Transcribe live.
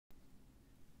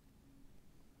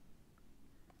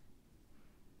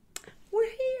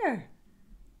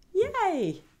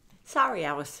Hey, sorry,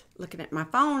 I was looking at my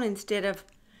phone instead of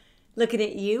looking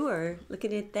at you or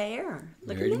looking at there. Or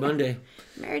looking Marriage there. Monday.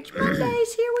 Marriage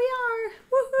Mondays, here we are.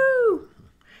 Woohoo!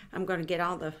 I'm going to get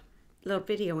all the little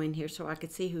video in here so I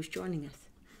could see who's joining us.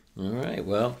 All right.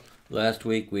 Well, last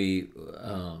week we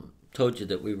told you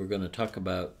that we were going to talk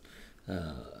about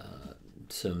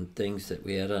some things that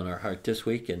we had on our heart this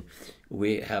week, and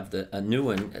we have a new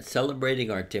one, celebrating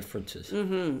our differences.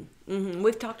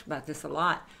 We've talked about this a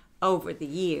lot over the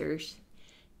years.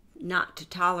 Not to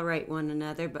tolerate one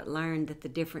another, but learn that the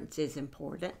difference is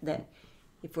important. That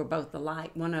if we're both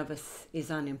alike, one of us is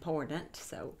unimportant.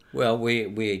 So well, we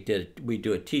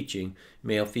do a teaching,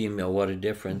 male, female, what a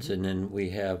difference, and then we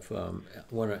have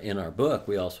one in our book.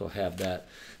 We also have that.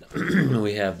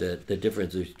 We have the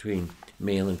differences between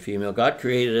male and female. God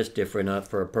created us different, not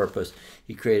for a purpose.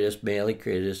 He created us male. He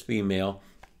created us female,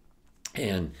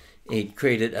 and He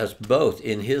created us both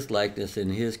in His likeness, in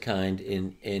His kind,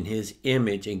 in His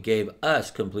image, and gave us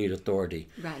complete authority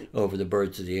over the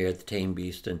birds of the air, the tame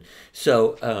beast. And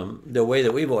so the way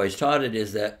that we've always taught it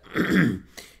is that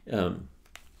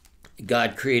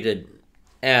God created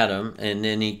Adam, and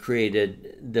then He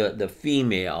created the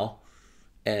female,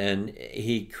 and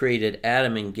He created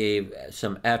Adam and gave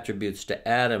some attributes to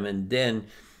Adam, and then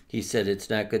He said it's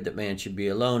not good that man should be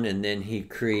alone, and then He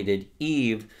created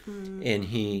Eve, and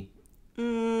He...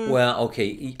 Well,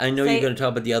 okay, I know you're going to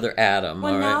talk about the other Adam.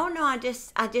 Well, all right? no, I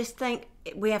just think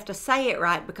we have to say it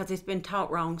right because it's been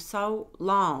taught wrong so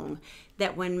long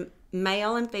that when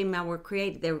male and female were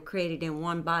created, they were created in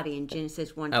one body in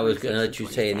Genesis 1. I was going to let you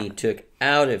say, and He took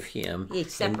out of him. He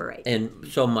separated. And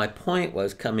so my point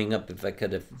was coming up, if I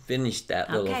could have finished that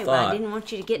little thought. Okay, well, I didn't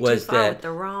want you to get too far with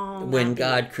the wrong when idea.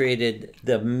 God created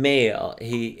the male,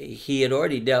 he had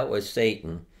already dealt with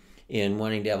Satan in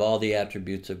wanting to have all the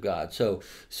attributes of God.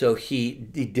 So he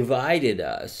divided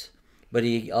us, but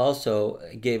He also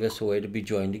gave us a way to be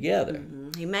joined together.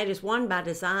 He made us one by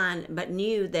design, but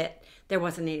knew that there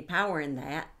wasn't any power in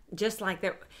that. Just like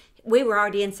we were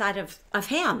already inside of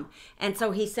Him. And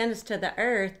so He sent us to the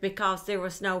earth because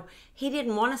He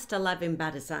didn't want us to love Him by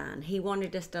design. He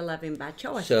wanted us to love Him by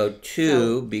choice. So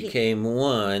two became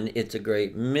one. It's a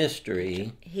great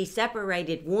mystery. He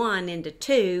separated one into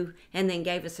two and then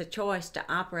gave us a choice to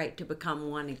operate to become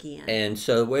one again. And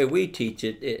so the way we teach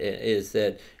it is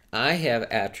that I have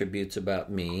attributes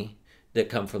about me that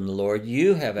come from the Lord.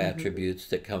 You have attributes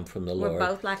that come from the Lord. We're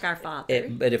both like our Father.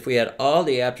 But if we had all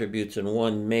the attributes in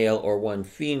one male or one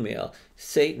female,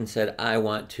 Satan said, I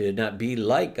want to not be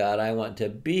like God, I want to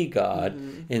be God.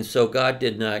 And so God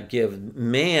did not give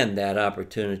man that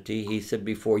opportunity. He said,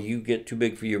 before you get too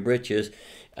big for your britches,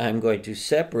 I'm going to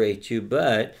separate you,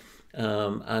 but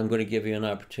I'm going to give you an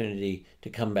opportunity to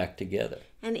come back together.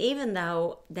 And even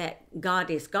though that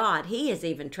God is God, He is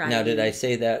even trying. Now, did I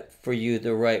say that for you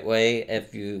the right way?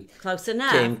 If you close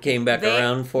enough came back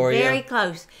around for you, very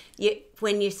close.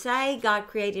 When you say God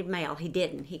created male, He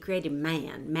didn't. He created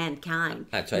mankind.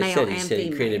 That's what I said. He said He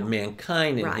created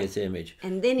mankind in His image,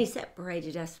 and then He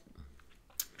separated us.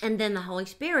 And then the Holy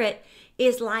Spirit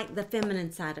is like the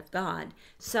feminine side of God.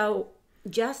 So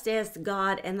just as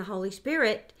God and the Holy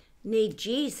Spirit need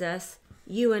Jesus,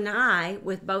 you and I,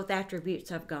 with both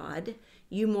attributes of God,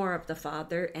 you more of the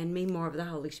Father and me more of the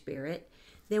Holy Spirit,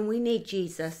 then we need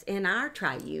Jesus in our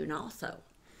triune also.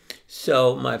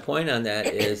 So my point on that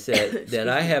is that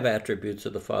I have attributes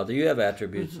of the Father, you have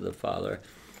attributes of the Father,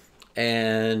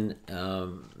 and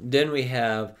then we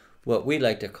have what we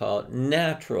like to call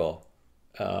natural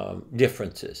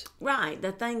differences. Right,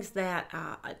 the things that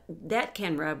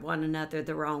can rub one another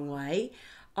the wrong way,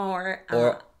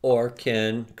 or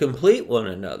can complete one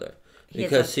another.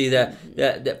 Because see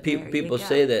that people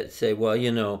say, well,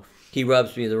 he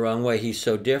rubs me the wrong way, he's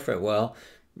so different. Well,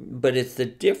 but it's the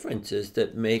differences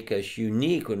that make us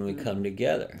unique when we come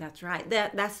together. That's right.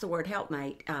 That's the word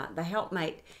helpmate. The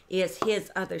helpmate is his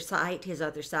other side, his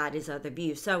other side, his other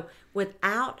view. So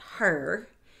without her,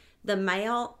 the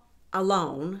male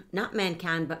alone, not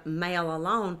mankind, but male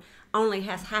alone, only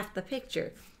has half the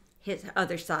picture. His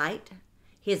other side,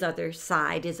 his other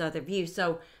view.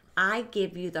 So I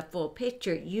give you the full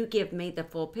picture. You give me the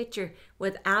full picture.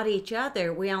 Without each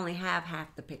other, we only have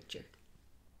half the picture.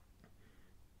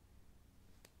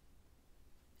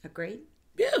 Agreed?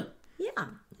 Yeah. Yeah.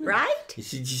 Right?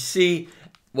 Did you see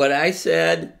what I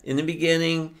said in the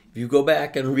beginning? If you go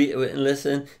back and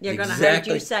listen, you're going to hear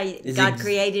you say God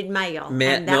created male.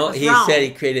 And that was He wrong. said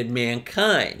He created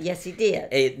mankind. Yes, He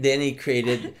did. Then He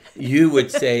created, you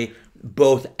would say,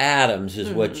 both Adams is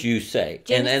what you say.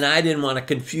 And I didn't want to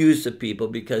confuse the people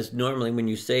because normally when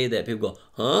you say that, people go,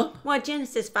 huh? Well,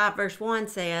 Genesis 5 verse 1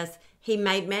 says He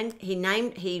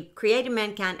created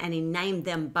mankind, and he named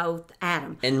them both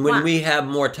Adam. And when Why? we have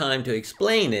more time to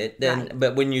explain it, then Right.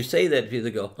 but when you say that,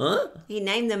 people go, huh? He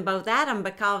named them both Adam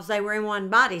because they were in one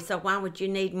body. So why would you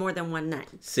need more than one name?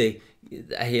 See,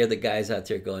 I hear the guys out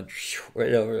there going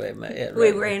right over my head. We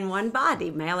right were now. in one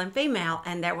body, male and female,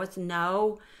 and there was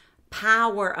no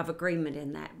power of agreement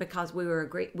in that because we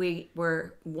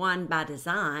were one by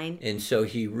design And so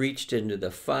he reached into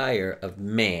the fire of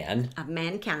man of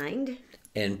mankind,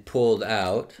 and pulled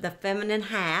out. the feminine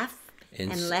half,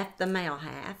 And and left the male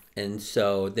half. And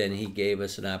so then he gave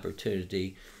us an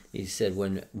opportunity. He said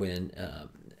when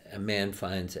a man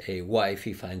finds a wife,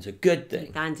 he finds a good He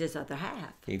thing. finds his other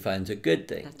half. He finds a good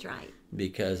thing. That's right.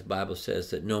 Because the Bible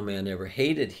says that no man ever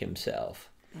hated himself.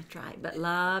 That's right. But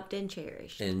loved and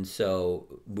cherished. And so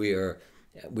we're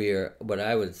what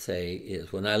I would say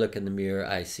is when I look in the mirror,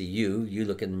 I see you. You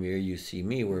look in the mirror, you see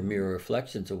me. We're mirror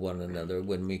reflections of one another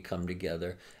when we come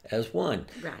together as one.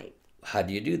 Right. How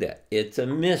do you do that? It's a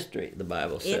mystery, the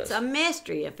Bible says. It's a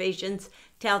mystery. Ephesians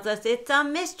tells us it's a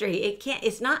mystery.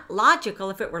 It's not logical.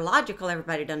 If it were logical,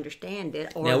 everybody'd understand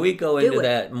it. Or Now we go do into it.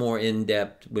 that more in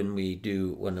depth when we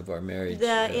do one of our marriage.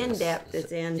 The in depth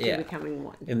is into yeah. becoming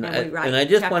one. And, we write and I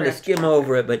just chapter want to after skim chapter.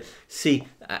 over it, but see,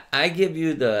 I give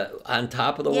you the on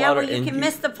top of the Yeah, water. well, you and can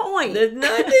miss the point.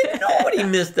 Nobody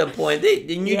missed the point.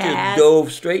 And you Yes. just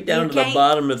dove straight down You to the can't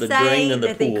bottom of the say drain of the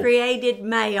that pool. He created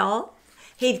male.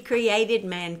 He created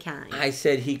mankind. I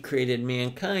said he created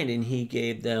mankind and he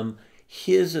gave them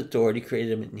his authority,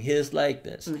 created them in his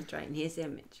likeness. That's right, in his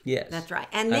image. Yes. That's right.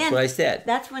 And That's then what I said.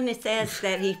 That's when it says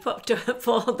that he pulled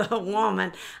the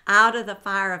woman out of the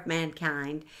fire of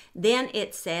mankind. Then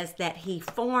it says that he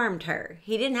formed her.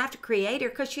 He didn't have to create her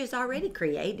because she was already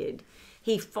created.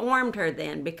 He formed her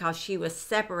then because she was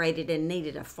separated and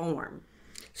needed a form.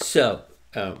 So,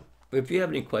 if you have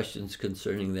any questions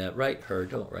concerning that, write her,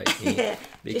 don't write me.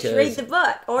 Just read the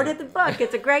book. Order the book.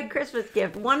 It's a great Christmas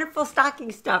gift. Wonderful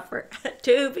stocking stuffer.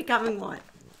 Two becoming one.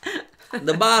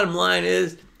 The bottom line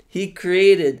is he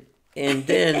created, and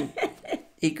then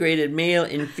he created male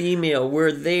and female.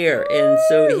 We're there. And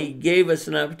so he gave us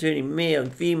an opportunity, male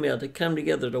and female, to come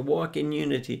together, to walk in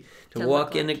unity, to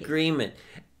walk in like you. agreement.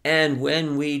 And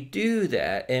when we do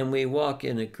that and we walk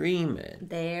in agreement,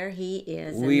 There he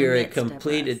is. we in the are a midst of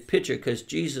completed us. picture, because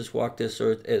Jesus walked this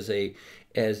earth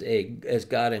as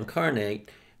God incarnate,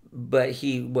 but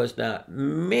he was not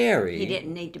married. He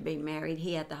didn't need to be married.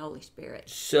 He had the Holy Spirit.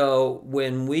 So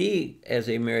when we, as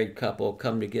a married couple,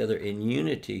 come together in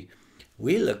unity,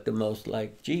 we look the most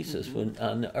like Jesus when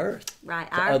on the earth. Right.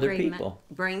 To Our other agreement people.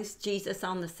 brings Jesus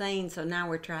on the scene, so now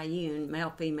we're triune,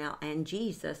 male, female, and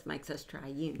Jesus makes us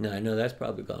triune. Now I know that's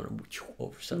probably gone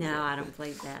over something. No, I don't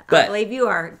believe that. But- I believe you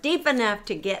are deep enough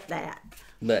to get that.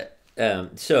 But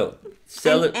so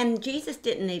And Jesus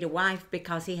didn't need a wife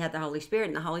because he had the Holy Spirit,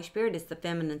 and the Holy Spirit is the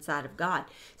feminine side of God.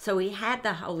 So he had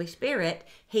the Holy Spirit.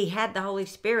 He had the Holy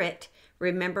Spirit.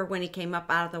 Remember when he came up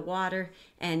out of the water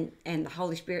and the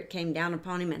Holy Spirit came down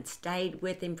upon him and stayed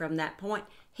with him from that point?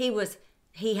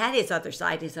 He had his other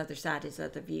side, his other side, his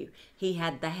other view. He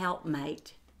had the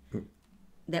helpmate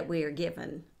that we are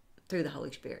given through the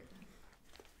Holy Spirit.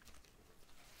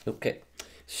 Okay.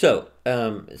 So,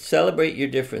 celebrate your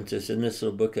differences. In this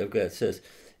little book I've got, it says,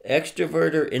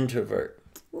 extrovert or introvert?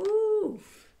 Woo!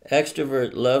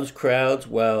 Extrovert loves crowds,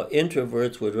 while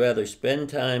introverts would rather spend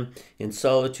time in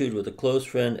solitude with a close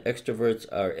friend. Extroverts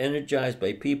are energized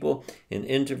by people, and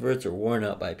introverts are worn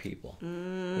out by people.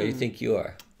 What do you think you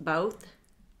are? Both.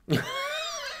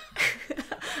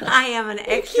 I am an You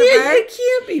extrovert.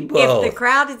 can't be both. If the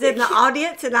crowd is in the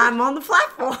audience and I'm on the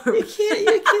platform. You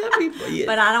can't be both.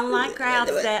 But I don't like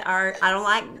crowds that are. I don't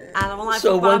like.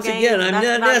 So football once games again, and I'm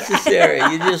not basketball games.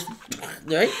 necessary. You just,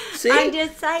 right? See? I'm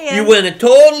just saying. You went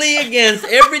totally against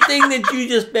everything that you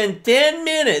just spent 10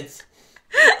 minutes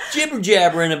jibber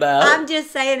jabbering about. I'm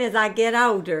just saying, as I get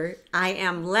older, I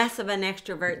am less of an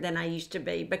extrovert than I used to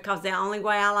be, because the only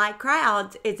way I like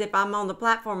crowds is if I'm on the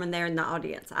platform and they're in the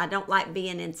audience. I don't like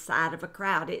being inside of a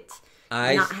crowd. It's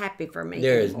not happy for me.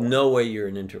 There is anymore. no way you're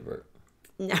an introvert.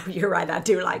 No, you're right. I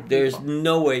do like There's people.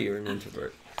 no way you're an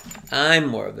introvert. I'm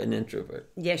more of an introvert.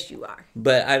 Yes, you are.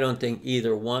 But I don't think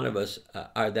either one of us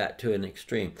are that to an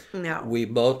extreme. No. We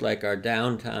both like our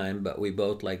downtime, but we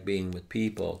both like being with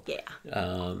people. Yeah.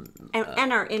 Um,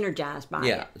 And are energized by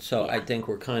yeah. it. So Yeah. I think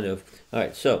we're kind of... All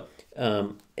right. So,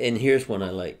 and here's one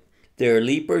I like. There are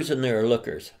leapers and there are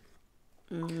lookers.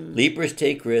 Leapers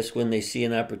take risks when they see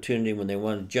an opportunity, when they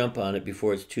want to jump on it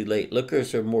before it's too late.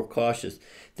 Lookers are more cautious.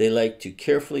 They like to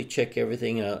carefully check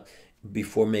everything out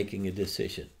before making a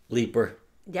decision. Leaper.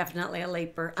 Definitely a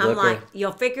leaper. I'm Looker. like,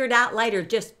 you'll figure it out later.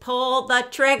 Just pull the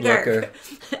trigger.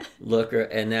 Looker,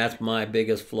 and that's my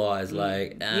biggest flaw. Is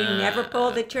like You never pull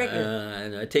the trigger.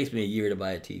 and it takes me a year to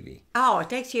buy a TV. Oh, it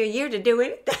takes you a year to do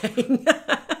anything.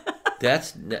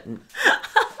 That's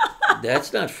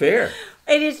not fair.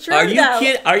 It is true. Are you though.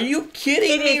 kidding? Are you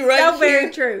kidding It me is right so very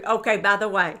here? true. Okay, by the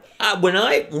way, When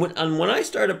I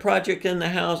start a project in the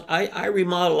house, I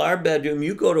remodel our bedroom.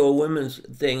 You go to a women's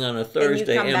thing on a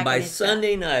Thursday, come and back by and it's done.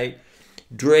 Sunday night,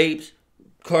 drapes,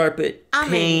 carpet, I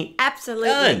paint, mean, absolutely.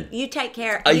 done. You take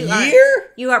care. A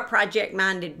year? You are project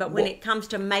minded, but when it comes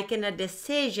to making a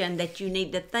decision that you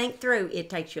need to think through, it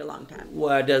takes you a long time.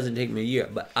 Well, it doesn't take me a year,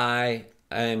 but I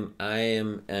am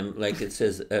like it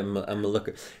says, I'm a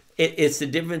looker. It's the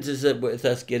differences with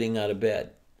us getting out of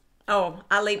bed. Oh,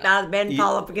 I leap out of the bed and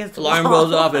fall up against the Alarm wall.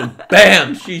 goes off and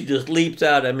bam, she just leaps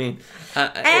out. I mean,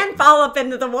 and fall up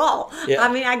into the wall. Yeah.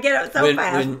 I mean, I get up so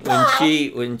fast.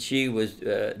 When she was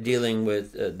dealing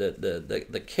with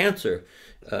the cancer,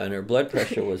 and her blood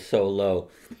pressure was so low,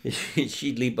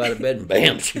 she'd leap out of bed and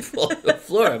bam, she'd fall to the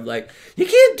floor. I'm like, you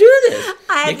can't do this.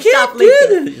 I had You to stop can't do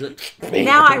leaping. this. Like,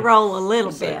 Now I roll a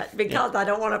little bit because I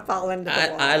don't want to fall into the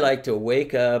wall. I like to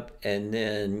wake up and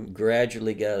then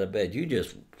gradually get out of bed. You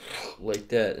just like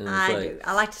that. And I do.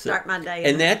 I like to start my day.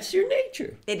 And that's your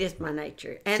nature. It is my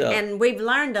nature. And So- and we've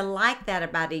learned to like that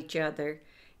about each other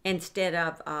instead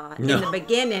of in the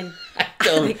beginning. I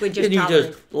think we just and you probably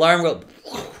just alarm go.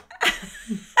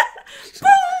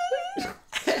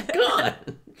 Gone.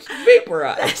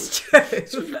 Vaporized.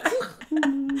 That's true.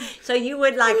 So you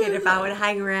would like it if I would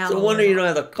hang around. No a wonder you little.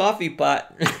 don't have the coffee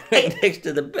pot right next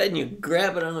to the bed and you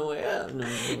grab it on the way out.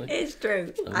 It's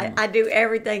true. I do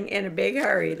everything in a big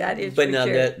hurry. That is But for now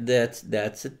sure.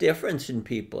 that's a difference in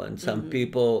people, and some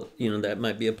people, that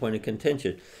might be a point of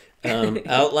contention.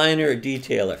 Outliner or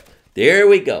detailer. There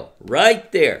we go, right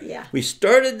there. Yeah. We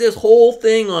started this whole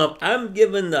thing off. I'm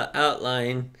giving the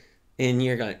outline, and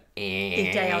you're going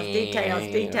Details.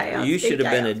 You should have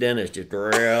been a dentist. Just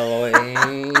drill away.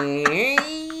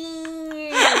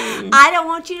 I don't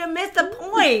want you to miss the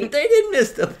point. They didn't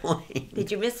miss the point. Did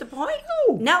you miss the point?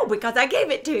 No, because I gave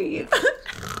it to you.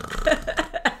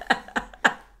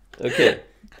 Okay.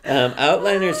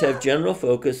 Outliners have general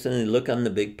focus and they look on the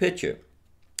big picture.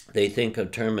 They think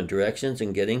of term and directions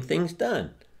and getting things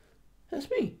done. That's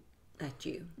me. That's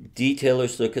you.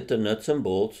 Detailers look at the nuts and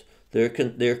bolts. Their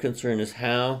concern is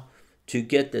how to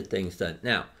get the things done.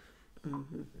 Now,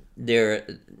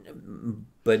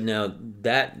 but now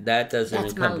that doesn't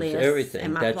That's my encompass list everything.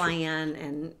 and my That's plan,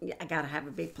 and I gotta have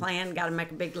a big plan. Gotta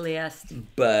make a big list.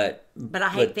 But I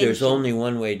hate there's finishing. only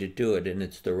one way to do it, and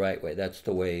it's the right way. That's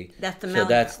the way. That's the So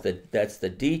that's the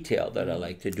detail that I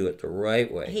like to do it the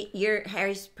right way.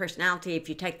 Harry's personality, if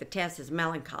you take the test, is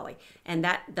melancholy, and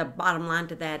that the bottom line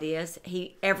to that is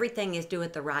everything is do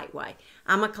it the right way.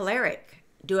 I'm a choleric.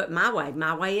 Do it my way.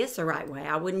 My way is the right way.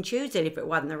 I wouldn't choose it if it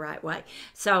wasn't the right way.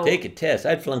 So Take a test.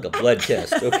 I'd flunk a blood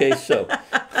test. Okay, so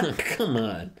come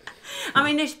on. I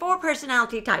mean, there's 4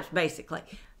 personality types basically.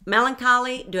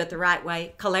 Melancholy, do it the right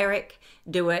way. Choleric,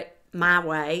 do it my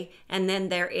way. And then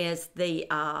there is the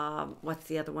what's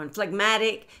the other one?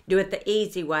 Phlegmatic, do it the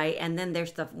easy way. And then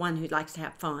there's the one who likes to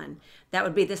have fun. That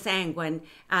would be the sanguine,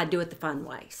 do it the fun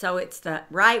way. So it's the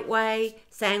right way,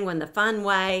 sanguine the fun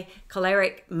way,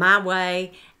 choleric my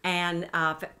way, and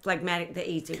phlegmatic the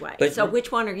easy way. So which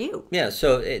one are you? Yeah,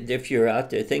 so if you're out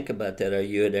there, think about that. Are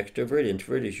you an extrovert?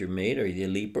 Introvert? Is your mate? Are you a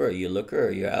leaper? Are you a looker?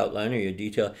 Are you an outliner? Are you a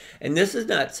detail? And this is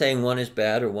not saying one is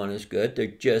bad or one is good. They're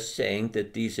just saying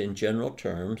that these, in general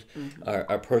terms,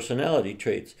 are personality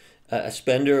traits. A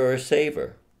spender or a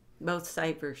saver. Both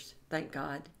savers, thank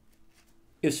God.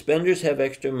 If spenders have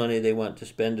extra money, they want to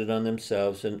spend it on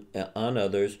themselves and on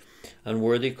others, on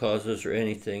worthy causes or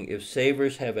anything. If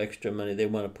savers have extra money, they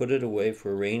want to put it away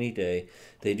for a rainy day.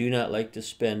 They do not like to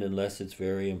spend unless it's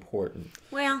very important.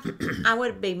 Well, I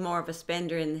would be more of a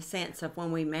spender in the sense of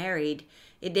when we married,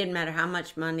 it didn't matter how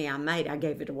much money I made, I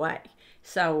gave it away.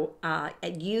 So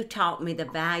you taught me the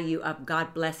value of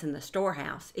God blessing the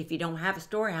storehouse. If you don't have a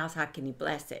storehouse, how can you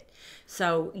bless it?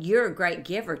 So you're a great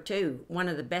giver too, one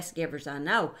of the best givers I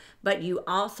know. But you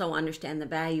also understand the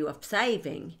value of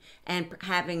saving and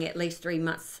having at least 3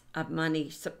 months of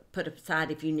money put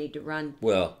aside if you need to run.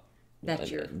 Well,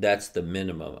 that's the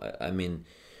minimum. I mean,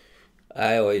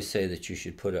 I always say that you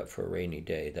should put up for a rainy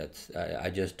day.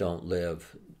 I just don't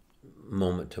live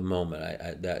moment to moment.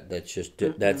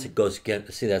 That's goes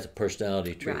against. See, that's a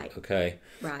personality trait. Right. Okay.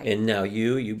 Right. And now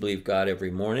you believe God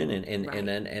every morning, and Right.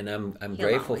 I'm He'll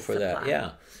grateful always for that. supply.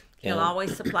 Yeah. He'll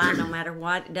always supply no matter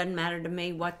what. It doesn't matter to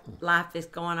me what life is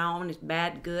going on. It's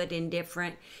bad, good,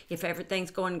 indifferent. If everything's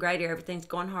going great or everything's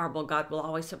going horrible, God will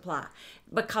always supply.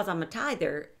 Because I'm a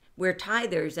tither, we're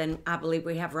tithers, and I believe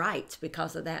we have rights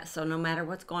because of that. So no matter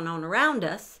what's going on around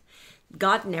us,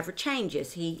 God never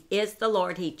changes. He is the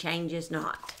Lord. He changes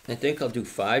not. I think I'll do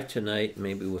 5 tonight.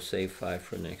 Maybe we'll save 5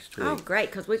 for next week. Oh,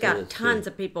 great, because we got tons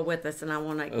of people with us, and I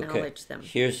want to acknowledge them.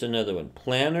 Here's another one.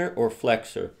 Planner or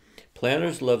flexor?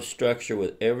 Planners love structure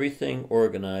with everything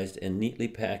organized and neatly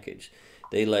packaged.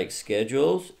 They like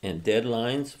schedules and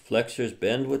deadlines. Flexors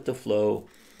bend with the flow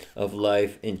of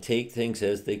life and take things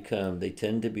as they come. They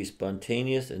tend to be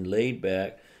spontaneous and laid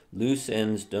back. Loose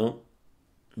ends don't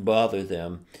bother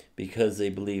them because they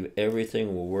believe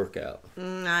everything will work out.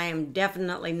 I am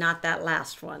definitely not that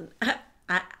last one.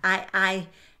 I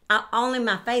only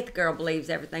my faith girl believes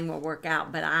everything will work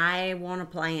out, but I want a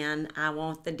plan. I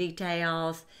want the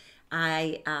details.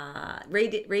 I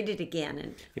read it again.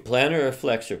 And a planner or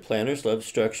flexor. Planners love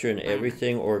structure and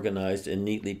everything organized and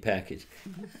neatly packaged.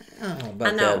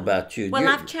 I know about you. Well,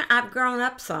 I've grown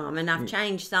up some, and I've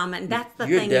changed some, and that's the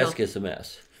thing. Your desk is a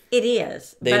mess. It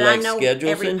is. They but like I know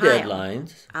schedules and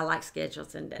deadlines. I like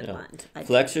schedules and deadlines. Yeah.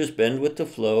 Flexors bend with the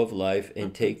flow of life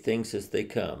and take things as they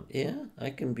come. Yeah,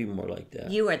 I can be more like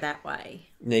that. You are that way.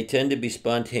 And they tend to be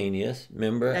spontaneous.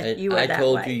 Remember, I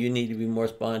told you need to be more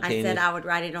spontaneous. I said I would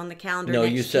write it on the calendar. No,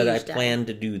 next you said Tuesday. I planned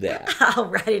to do that. I'll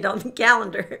write it on the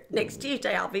calendar next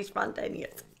Tuesday. I'll be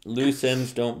spontaneous. Loose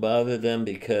ends don't bother them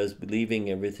because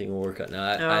believing everything will work out.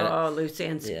 Now, loose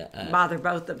ends bother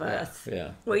both of us.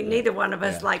 Yeah. Neither one of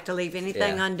us like to leave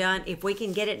anything undone. If we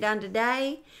can get it done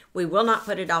today, we will not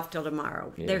put it off till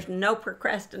tomorrow. Yeah. There's no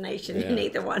procrastination in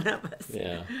either one of us.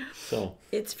 Yeah. So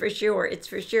it's for sure. It's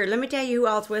for sure. Let me tell you who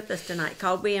all's with us tonight.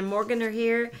 Colby and Morgan are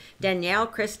here. Danielle,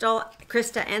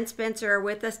 Krista, and Spencer are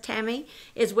with us. Tammy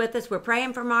is with us. We're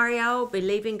praying for Mario,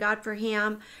 believing God for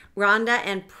him. Rhonda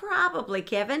and probably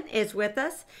Kevin is with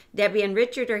us. Debbie and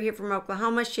Richard are here from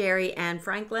Oklahoma. Sherry and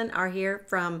Franklin are here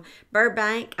from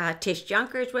Burbank. Tish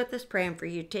Junker is with us, praying for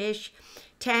you, Tish.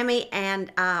 Tammy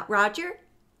and Roger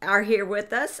are here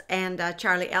with us. And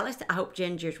Charlie Ellis, I hope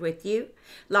Ginger's with you.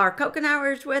 Laura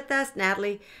Kokenauer is with us.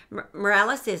 Natalie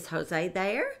Morales, is Jose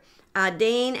there?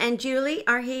 Dean and Julie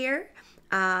are here.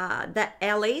 The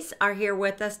Ellies are here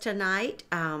with us tonight.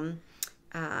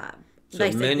 So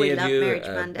many of you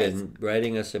have been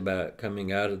writing us about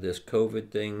coming out of this COVID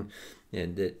thing,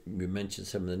 and that you mentioned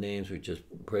some of the names. We just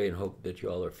pray and hope that you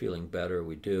all are feeling better.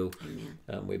 We do.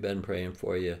 Amen. We've been praying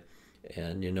for you.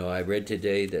 And, I read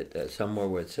today that somewhere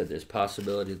where it said there's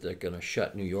possibility they're going to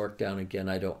shut New York down again.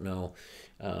 I don't know.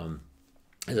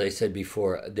 As I said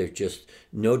before, there's just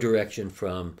no direction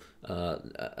from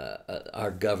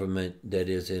our government that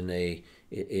is in a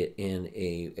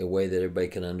way that everybody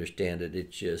can understand it.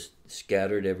 It's just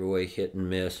scattered every way, hit and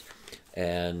miss.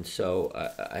 And so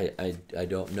I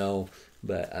don't know,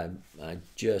 but I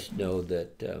just know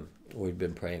that we've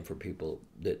been praying for people.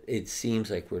 That it seems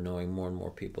like we're knowing more and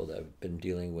more people that have been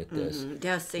dealing with this. It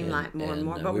does seem like more and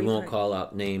more. But we won't call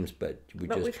out names, but we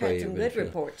just we've pray. Had some good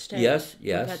reports too. Yes.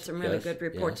 We've had some really good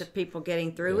reports of people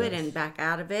getting through it and back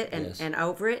out of it and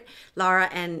over it.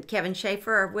 Laura and Kevin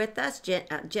Schaefer are with us.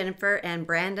 Jennifer and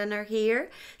Brandon are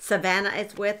here. Savannah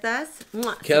is with us.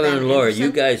 Kevin Savannah and Laura, Anderson.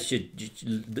 you guys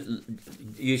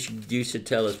should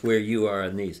tell us where you are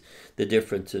on these. The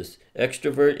differences: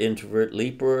 extrovert, introvert,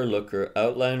 leaper or looker,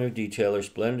 outliner, detailer,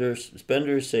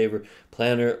 spender, saver,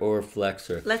 planner, or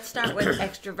flexor. Let's start with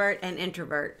extrovert and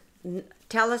introvert.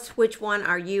 Tell us which one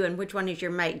are you and which one is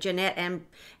your mate. Jeanette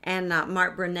and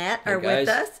Mark Burnett are with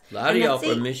us. A lot of y'all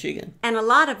from Michigan. And a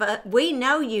lot of us, we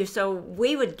know you, so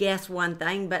we would guess one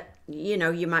thing, but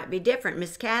you might be different.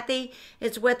 Miss Kathy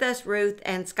is with us. Ruth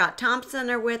and Scott Thompson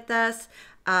are with us.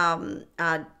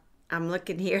 I'm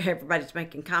looking here. Everybody's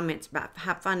making comments about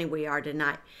how funny we are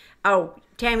tonight. Oh,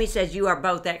 Tammy says you are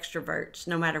both extroverts,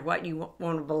 no matter what you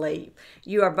want to believe.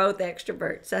 You are both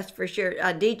extroverts, that's for sure.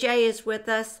 DJ is with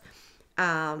us.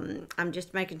 I'm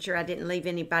just making sure I didn't leave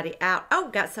anybody out. Oh,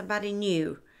 got somebody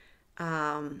new.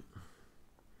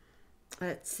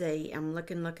 Let's see. I'm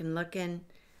looking.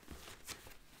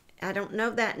 I don't know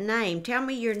that name. Tell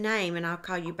me your name, and I'll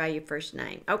call you by your first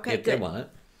name. Okay, if good. They want it.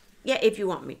 Yeah, if you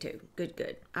want me to.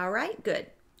 Good. All right, good.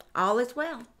 All is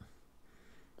well.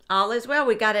 All is well.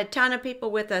 We got a ton of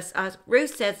people with us.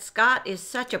 Ruth says Scott is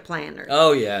such a planner.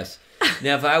 Oh, yes.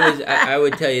 Now, if I was, I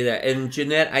would tell you that. And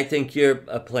Jeanette, I think you're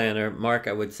a planner. Mark,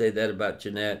 I would say that about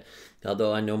Jeanette.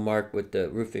 Although I know Mark with the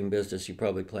roofing business, he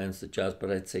probably plans the jobs, but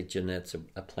I'd say Jeanette's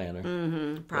a planner.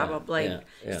 Mm-hmm, probably.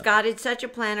 Yeah. Scott is such a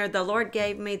planner. The Lord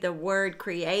gave me the word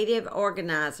creative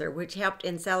organizer, which helped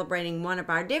in celebrating one of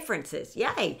our differences.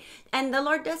 Yay. And the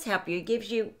Lord does help you. He gives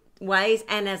you ways.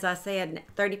 And as I said,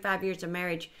 35 years of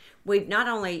marriage, we've not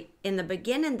only, in the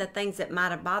beginning, the things that might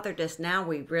have bothered us, now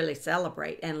we really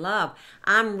celebrate and love.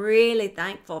 I'm really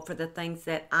thankful for the things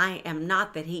that I am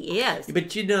not that he is.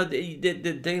 But you know,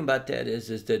 the thing about that is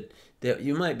that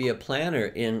you might be a planner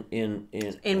in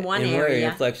one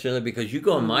area, flexibility, because you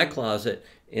go in my closet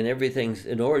and everything's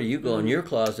in order. You go in your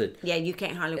closet. Yeah, you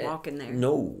can't hardly walk in there.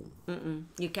 No.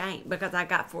 You can't, because I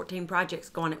got 14 projects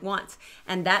going at once,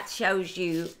 and that shows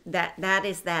you that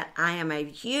I am a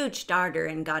huge starter,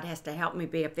 and God has to help me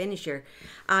be a finisher.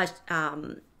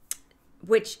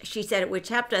 Which she said, which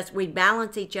helped us. We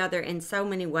balance each other in so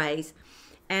many ways.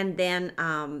 And then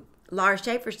Laura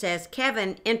Schaefer says,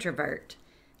 Kevin introvert,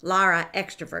 Laura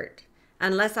extrovert.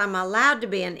 Unless I'm allowed to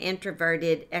be an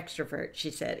introverted extrovert,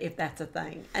 she said, if that's a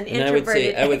thing, an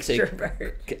introverted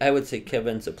extrovert. I would say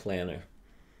Kevin's a planner.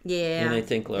 Yeah. And I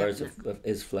think Laura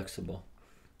is flexible.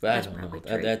 But That's I don't know.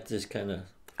 true. That just kind of...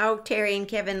 Oh, Terry and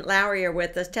Kevin Lowry are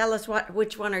with us. Tell us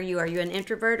which one are you? Are you an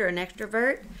introvert or an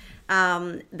extrovert?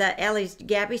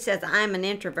 Gabby says, I'm an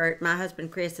introvert. My husband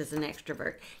Chris is an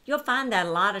extrovert. You'll find that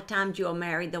a lot of times you'll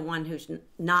marry the one who's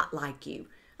not like you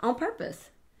on purpose.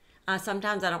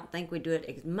 Sometimes I don't think we do it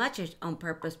as much as on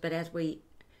purpose, but as we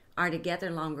are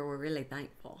together longer, we're really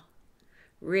thankful.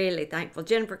 Really thankful.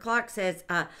 Jennifer Clark says,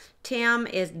 Tim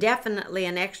is definitely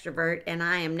an extrovert, and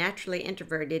I am naturally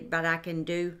introverted, but I can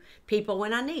do people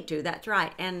when I need to. That's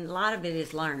right. And a lot of it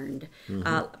is learned.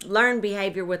 Learned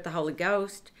behavior with the Holy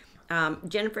Ghost.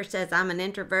 Jennifer says, I'm an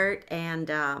introvert, and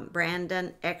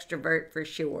Brandon, extrovert for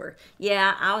sure.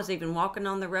 Yeah, I was even walking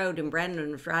on the road, and Brandon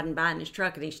was riding by in his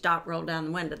truck, and he stopped, rolled down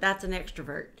the window. That's an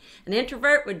extrovert. An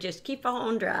introvert would just keep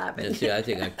on driving. And see, I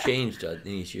think I've changed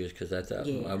these years, because I thought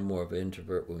I'm more of an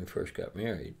introvert when we first got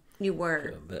married. You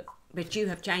were. So, but you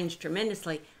have changed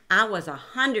tremendously. I was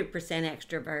 100%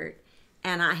 extrovert,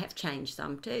 and I have changed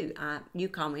some too. You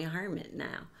call me a hermit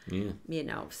now. Yeah. You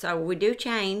know, so we do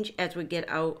change as we get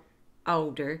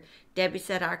older. Debbie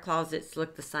said our closets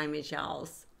look the same as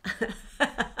y'all's.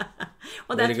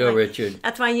 Well, way to go, Richard.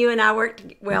 That's why you and I work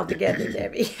well together,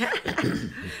 Debbie.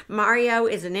 Mario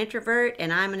is an introvert,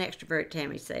 and I'm an extrovert,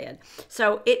 Tammy said.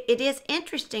 So it is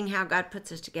interesting how God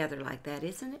puts us together like that,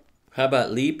 isn't it? How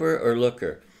about leaper or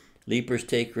looker? Leapers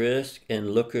take risks,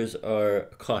 and lookers are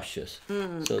cautious.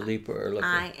 So leaper or looker?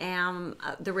 I am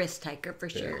the risk taker for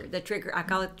sure. The trigger, I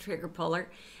call it the trigger puller.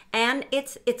 And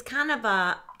it's kind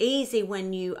of easy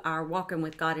when you are walking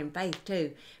with God in faith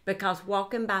too, because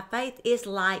walking by faith is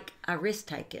like a risk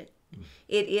taking.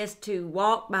 It is to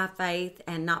walk by faith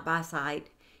and not by sight.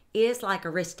 It is like a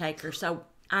risk taker. So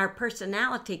our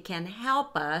personality can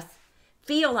help us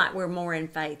feel like we're more in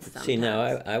faith sometimes. See, now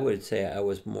I would say I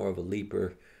was more of a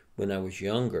leaper when I was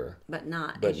younger, but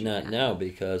not now,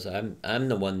 because I'm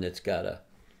the one that's got to,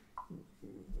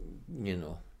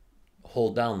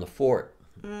 hold down the fort.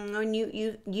 And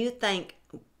you think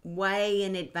way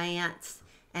in advance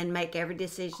and make every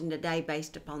decision today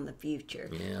based upon the future.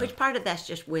 Yeah. Which part of that's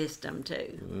just wisdom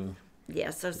too.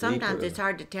 Yeah, so sometimes it's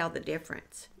hard to tell the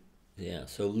difference. Yeah,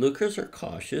 so lookers are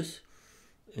cautious,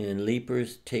 and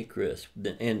leapers take risks.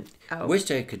 And I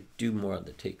wish I could do more of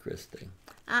the take risk thing.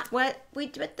 But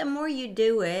the more you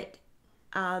do it,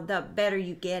 the better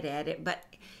you get at it. But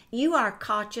you are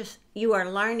cautious. You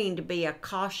are learning to be a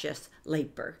cautious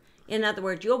leaper. In other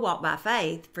words, you'll walk by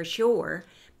faith for sure,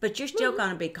 but you're still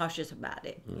going to be cautious about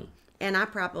it. And I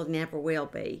probably never will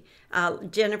be.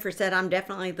 Jennifer said, I'm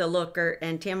definitely the looker,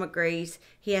 and Tim agrees.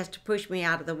 He has to push me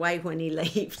out of the way when he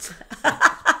leaves.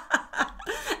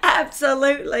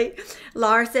 Absolutely.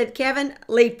 Laura said, Kevin,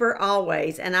 leaper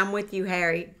always. And I'm with you,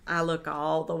 Harry. I look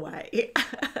all the way.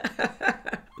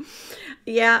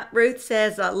 Yeah, Ruth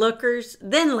says lookers,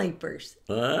 then leapers.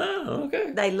 Oh,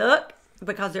 okay. They look,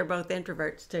 because they're both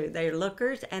introverts too. They're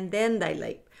lookers, and then they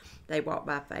leap. They walk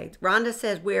by faith. Rhonda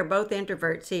says we are both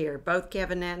introverts here, both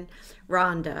Kevin and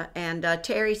Rhonda. And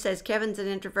Terry says Kevin's an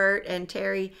introvert, and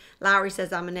Terry Lowry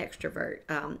says I'm an extrovert.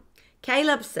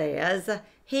 Caleb says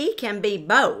he can be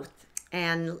both,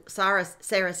 and Sarah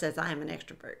says I am an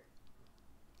extrovert.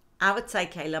 I would say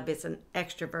Caleb is an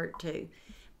extrovert too.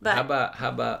 But how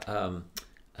about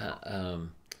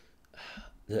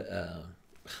the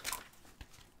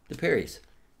Perrys?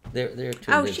 They're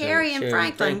two. Oh, Sherry and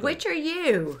Franklin. Which are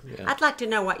you? Yeah. I'd like to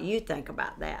know what you think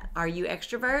about that. Are you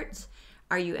extroverts?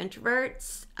 Are you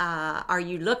introverts? Are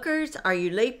you lookers? Are you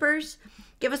leapers?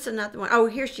 Give us another one. Oh,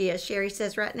 here she is. Sherry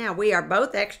says right now, we are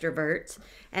both extroverts.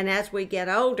 And as we get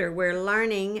older, we're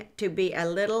learning to be a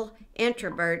little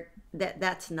introvert.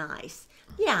 That's nice.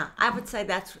 Yeah, I would say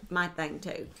that's my thing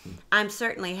too. I'm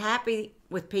certainly happy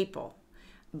with people,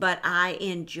 but I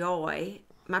enjoy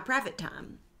my private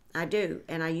time. I do,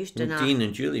 and I used to not. Dean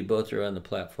and Julie both are on the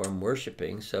platform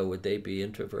worshiping, so would they be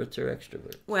introverts or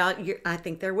extroverts? Well, I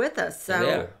think they're with us.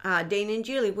 So, Dean and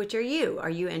Julie, which are you? Are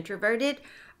you introverted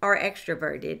or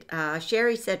extroverted?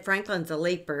 Sherry said Franklin's a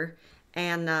leaper,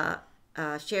 and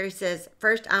Sherry says,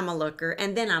 first I'm a looker,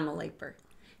 and then I'm a leaper.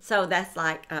 So that's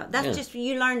like, that's just,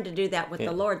 you learn to do that with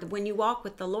the Lord. When you walk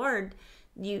with the Lord,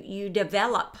 you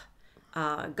develop.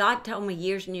 God told me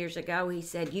years and years ago, he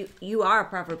said, you are a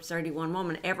Proverbs 31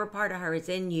 woman. Every part of her is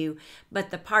in you,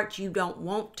 but the parts you don't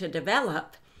want to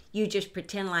develop, you just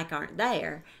pretend like aren't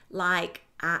there. Like,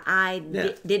 I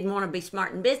didn't want to be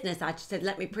smart in business. I just said,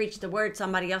 let me preach the word.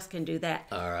 Somebody else can do that.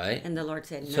 All right. And the Lord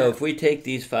said, no. So if we take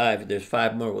these 5, there's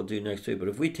 5 more we'll do next week, but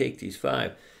if we take these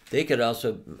 5, they could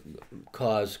also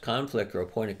cause conflict or a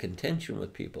point of contention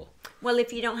with people. Well,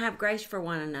 if you don't have grace for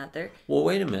one another. Well,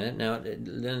 wait a minute. Now,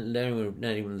 then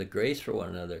not even the grace for one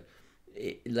another.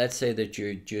 Let's say that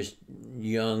you're just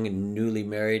young and newly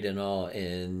married and all,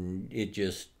 and it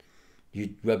just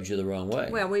rubs you the wrong way.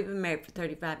 Well, we've been married for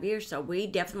 35 years, so we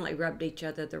definitely rubbed each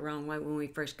other the wrong way when we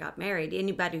first got married.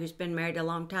 Anybody who's been married a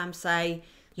long time say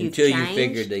you've changed. Until you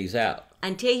figure these out.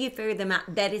 Until you figure them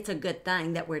out, that it's a good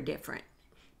thing that we're different.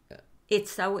 Yeah.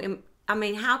 It's so, I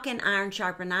mean, how can iron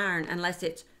sharpen iron unless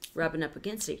it's rubbing up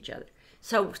against each other?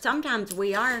 So sometimes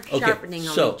we are sharpening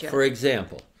on each other. So, for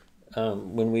example,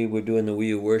 when we were doing the Will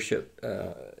You Worship,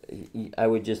 I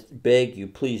would just beg you,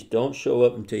 please don't show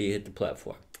up until you hit the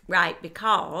platform. Right,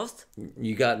 because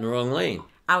you got in the wrong lane.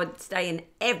 I would stay in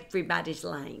everybody's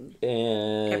lane.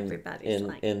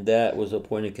 And that was a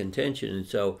point of contention. And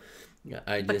so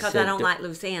I just because I don't like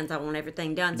loose ends. I want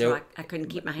everything done, so I couldn't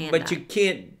keep my hand out. But you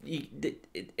can't.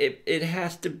 It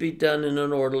has to be done in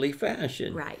an orderly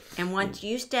fashion. Right. And once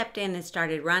you stepped in and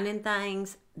started running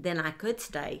things, then I could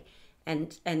stay.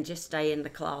 And just stay in the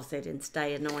closet and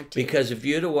stay anointed. Because if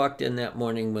you'd have walked in that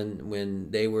morning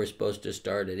when they were supposed to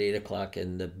start at 8 o'clock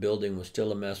and the building was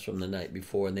still a mess from the night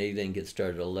before and they didn't get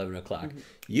started at 11 o'clock,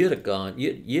 you'd have gone.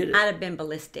 I'd have been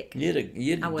ballistic. You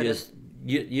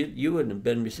wouldn't have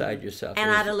been beside yourself.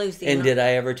 And I'd have lost the anointing. And did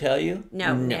I ever tell you?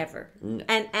 No, never. No.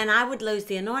 And I would lose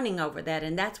the anointing over that.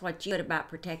 And that's what you said about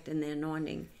protecting the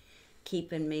anointing.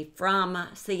 Keeping me from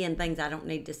seeing things I don't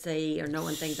need to see or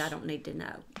knowing things I don't need to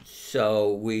know.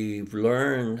 So we've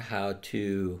learned how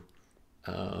to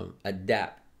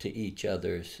adapt to each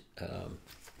other's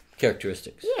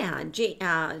characteristics. Yeah.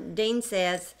 Dean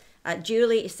says,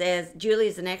 Julie is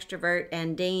an extrovert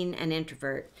and Dean an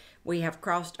introvert. We have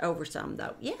crossed over some,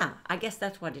 though. Yeah, I guess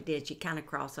that's what it is. You kind of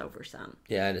cross over some.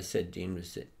 Yeah, I'd have said Dean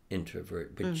was an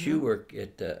introvert, but you work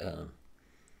at the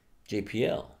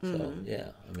JPL, so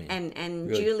yeah, I mean, and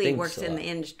really Julie works in the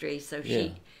industry, so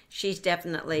she's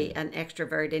definitely an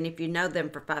extrovert. And if you know them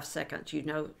for 5 seconds, you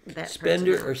know that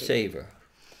spender or saver.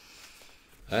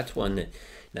 That's one that.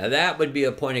 Now that would be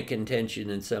a point of contention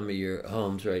in some of your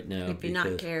homes right now if you're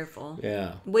not careful.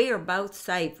 Yeah, we are both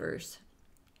savers,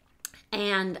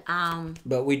 and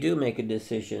but we do make a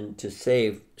decision to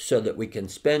save so that we can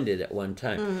spend it at one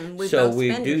time. We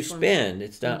do spend.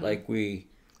 It's not like we.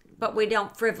 But we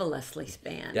don't frivolously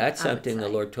spend. That's something the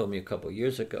Lord told me a couple of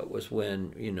years ago. Was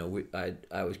when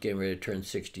I was getting ready to turn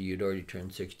 60. You'd already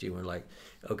turned 60. And we're like,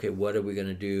 okay, what are we going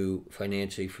to do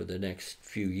financially for the next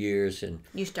few years? And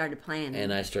you started planning.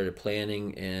 And I started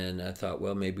planning, and I thought,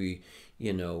 well, maybe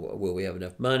will we have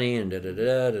enough money and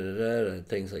and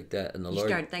things like that. And the Lord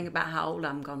started thinking about how old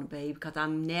I'm going to be because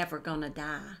I'm never going to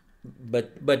die.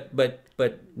 But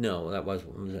no, that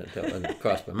wasn't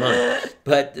crossed my mind.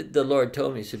 But the Lord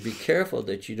told me, He said, be careful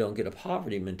that you don't get a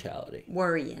poverty mentality.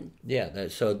 Worrying. Yeah,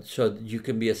 so you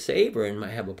can be a saver and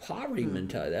might have a poverty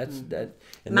mentality. That's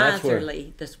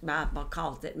miserly. This Bible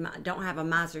calls it. Don't have a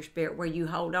miser spirit where you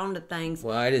hold on to things.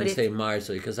 Well, I didn't say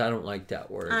miserly because I don't like that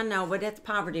word. I know, but it's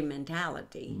poverty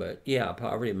mentality. But yeah,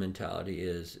 poverty mentality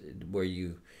is where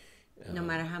you. No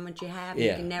matter how much you have,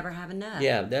 you can never have enough.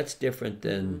 Yeah, that's different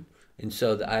than, and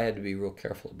so I had to be real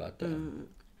careful about that.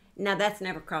 Now, that's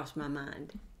never crossed my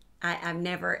mind. I've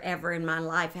never, ever in my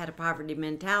life had a poverty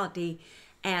mentality,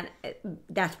 and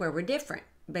that's where we're different.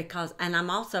 And I'm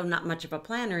also not much of a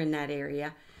planner in that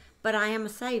area, but I am a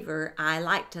saver. I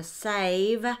like to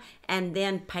save and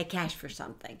then pay cash for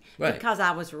something. Right. Because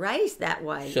I was raised that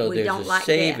way. So we there's don't a like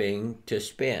saving to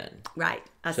spend. Right.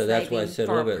 So that's why I said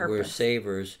a little bit, we're purpose.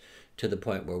 savers to the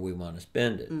point where we want to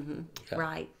spend it. Yeah.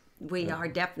 Right. We are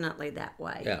definitely that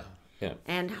way. Yeah. Yeah.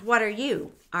 And what are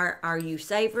you? Are you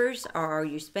savers or are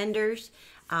you spenders?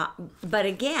 But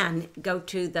again, go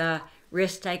to the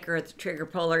risk taker or the trigger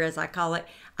puller, as I call it.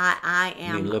 I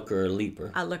am You mean looker or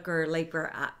leaper. a looker or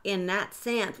leaper. In that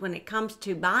sense, when it comes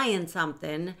to buying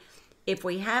something, if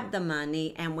we have the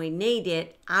money and we need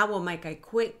it, I will make a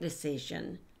quick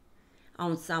decision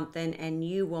on something and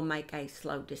you will make a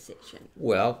slow decision.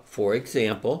 Well, for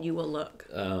example, You will look.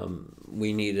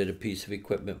 we needed a piece of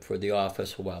equipment for the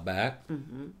office a while back,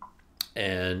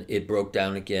 and it broke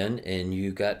down again, and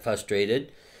you got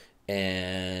frustrated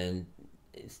and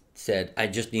said, I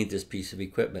just need this piece of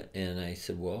equipment. And I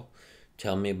said, well,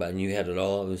 tell me about it. And you had it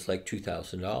all. It was like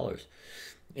 $2,000.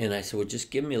 And I said, well,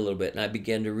 just give me a little bit. And I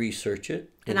began to research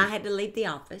it. And I had to leave the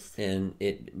office. And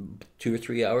 2 or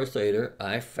 3 hours later,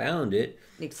 I found it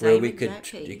The where same we could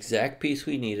exact piece. exact piece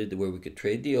we needed, where we could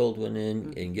trade the old one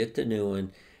in and get the new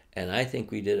one. And I think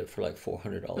we did it for like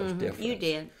 $400 difference. You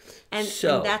did. And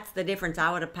that's the difference.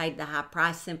 I would have paid the high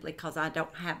price simply because I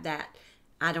don't have that.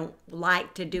 I don't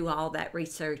like to do all that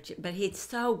research. But he's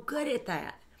so good at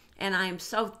that. And I am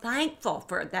so thankful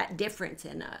for that difference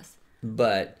in us.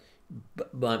 But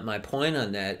my point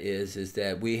on that is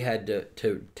that we had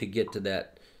to get to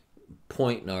that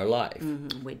point in our life.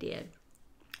 We did.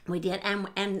 We did.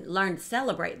 And learn to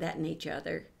celebrate that in each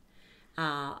other.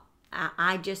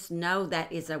 I just know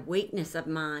that is a weakness of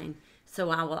mine.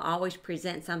 So I will always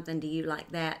present something to you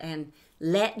like that and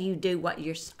let you do what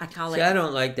I call it. See, I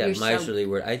don't like that you're miserly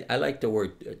word. I like the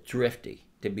word thrifty,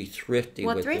 to be thrifty.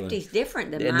 Well, with thrifty's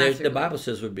different than and miserly. the Bible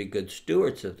says we'd be good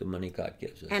stewards of the money God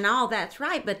gives us. And all that's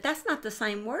right, but that's not the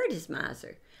same word as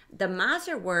miser. The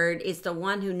miser word is the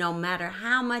one who, no matter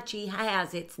how much he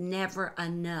has, it's never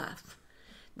enough.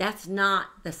 That's not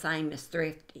the same as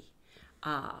thrifty.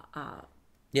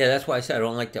 Yeah, that's why I said I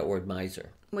don't like that word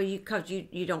miser. Well, because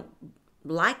you don't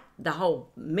like the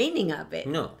whole meaning of it.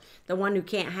 No. The one who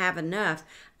can't have enough.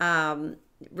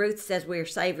 Ruth says we're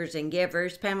savers and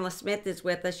givers. Pamela Smith is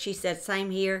with us. She said,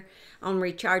 same here on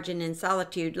recharging in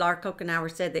solitude. Laura Kokenauer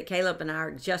said that Caleb and I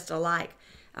are just alike.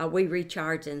 We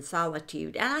recharge in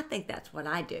solitude. And I think that's what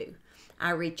I do.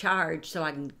 I recharge so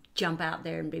I can jump out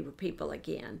there and be with people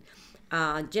again.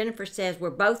 Jennifer says,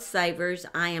 we're both savers.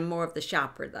 I am more of the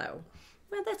shopper, though.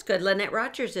 Well, that's good. Lynette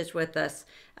Rogers is with us.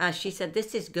 She said,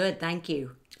 this is good. Thank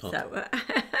you. Oh. So,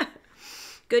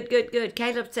 good.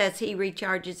 Caleb says he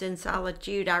recharges in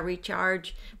solitude. I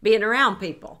recharge being around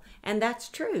people. And that's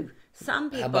true. Some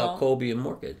people. How about Colby and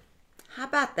Morgan? How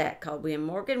about that, Colby and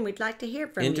Morgan? We'd like to hear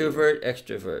from Introvert,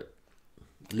 extrovert.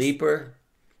 Leaper.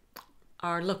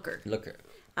 Or looker. Looker.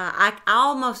 I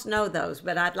almost know those,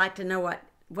 but I'd like to know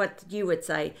what you would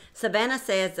say. Savannah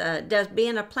says, does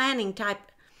being a planning type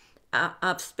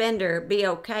of spender be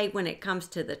okay when it comes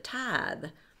to the tithe?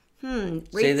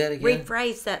 Say that again.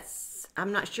 Rephrase that.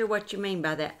 I'm not sure what you mean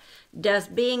by that. Does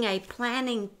being a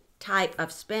planning type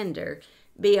of spender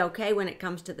be okay when it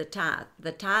comes to the tithe?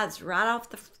 The tithe's right off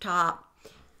the top.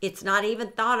 It's not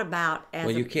even thought about as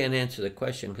Well, you can't answer the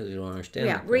question because you don't understand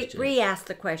the question. Re-ask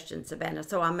the question, Savannah,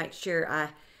 so I make sure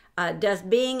does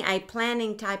being a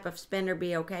planning type of spender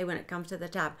be okay when it comes to the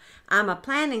tithe? I'm a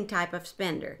planning type of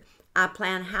spender. I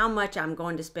plan how much I'm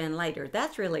going to spend later.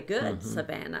 That's really good,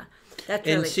 Savannah. That's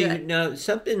really good. And see, now,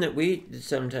 something that we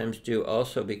sometimes do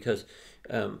also, because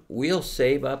we'll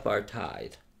save up our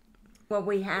tithe. Well,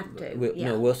 we have to.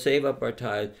 No, we'll save up our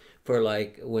tithe for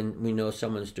like when we know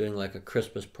someone's doing like a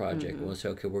Christmas project. We'll say,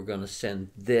 okay, we're going to send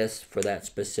this for that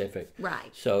specific. Right.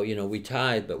 So, we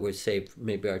tithe, but we save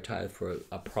maybe our tithe for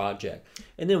a project.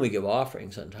 And then we give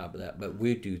offerings on top of that. But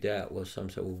we do that. Well, some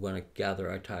say we want to gather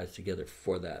our tithes together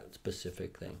for that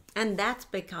specific thing. And that's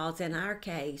because in our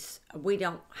case, we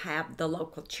don't have the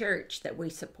local church that we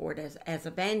support as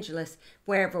evangelists.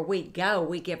 Wherever we go,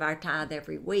 we give our tithe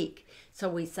every week. So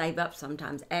we save up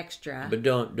sometimes extra. But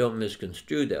don't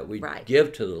misconstrue that. We Right.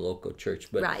 give to the local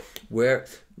church, but Right. where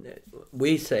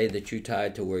we say that you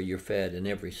tithe to where you're fed, and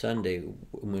every Sunday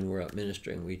when we're out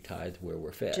ministering, we tithe where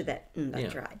we're fed. To that,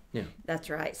 that's Yeah. right. Yeah. That's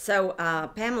right. So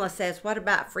Pamela says, what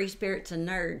about free spirits and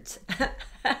nerds?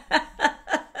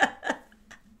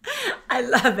 I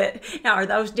love it. Now, are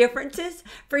those differences?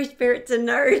 Free spirits and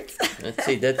nerds? Let's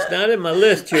see, that's not in my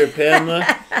list here, Pamela.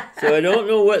 So I don't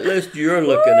know what list you're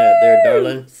looking at there,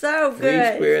 darling. So Free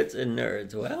good. spirits and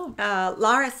nerds. Well,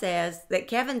 Laura says that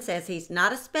Kevin says he's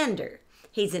not a spender.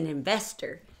 He's an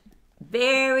investor.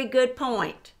 Very good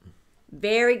point.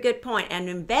 Very good point. An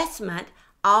investment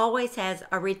always has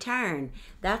a return.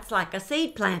 That's like a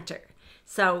seed planter.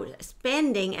 So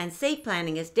spending and seed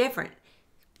planting is different.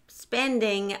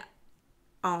 Spending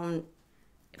on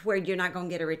where you're not going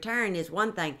to get a return is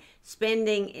one thing.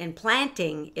 Spending and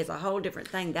planting is a whole different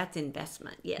thing. That's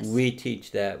investment, yes. We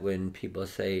teach that when people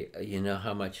say, you know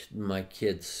how much my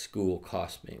kid's school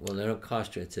cost me. Well, they don't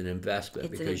cost you. It's an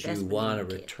investment because you want a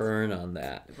return on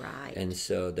that. Right. And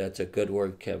so that's a good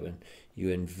word, Kevin. You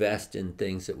invest in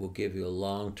things that will give you a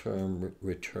long-term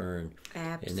return.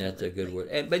 Absolutely. And that's a good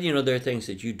word. But, you know, there are things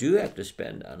that you do have to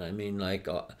spend on. I mean, like,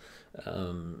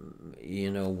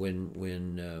 you know,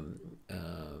 when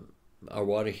our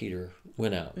water heater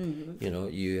went out, you know,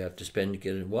 you have to spend to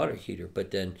get a water heater.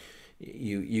 But then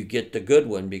you get the good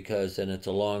one because then it's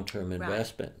a long-term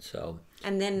investment. Right. So.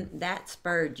 And then that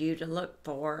spurred you to look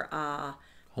for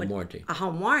home warranty. A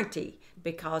home warranty.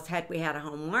 Because had we had a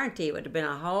home warranty, it would have been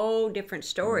a whole different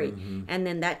story. And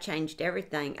then that changed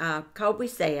everything. Colby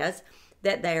says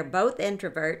that they are both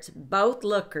introverts, both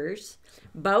lookers,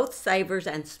 both savers,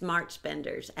 and smart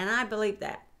spenders. And I believe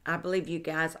that. I believe you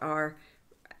guys are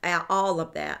all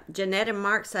of that. Jeanette and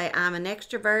Mark say, I'm an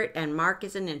extrovert, and Mark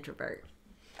is an introvert.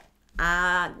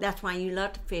 That's why you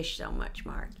love to fish so much,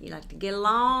 Mark. You like to get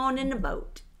alone in the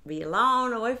boat. Be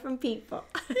alone, away from people.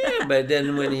 Yeah, but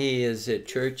then when he is at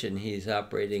church and he's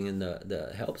operating in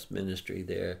the helps ministry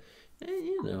there,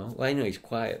 you know, well, I know he's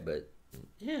quiet, but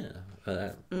yeah,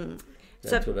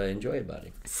 that's what I enjoy about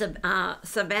him.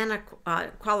 Savannah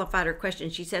qualified her question.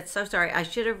 She said, so sorry, I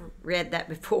should have read that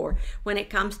before. When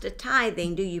it comes to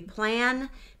tithing, do you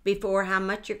plan before how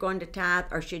much you're going to tithe,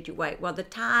 or should you wait? Well, the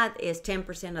tithe is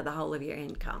 10% of the whole of your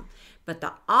income. But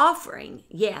the offering,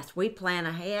 yes, we plan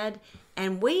ahead,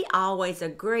 and we always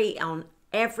agree on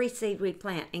every seed we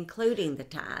plant, including the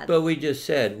tithe. But we just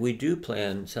said we do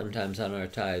plan sometimes on our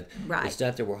tithe. Right. It's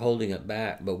not that we're holding it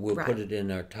back, but we'll put it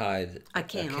in our tithe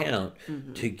account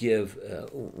to give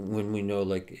when we know,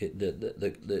 like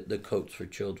the coats for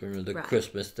children or the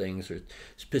Christmas things or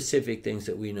specific things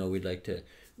that we know we'd like to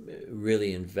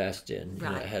really invest in. You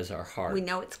know, it has our heart. We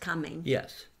know it's coming.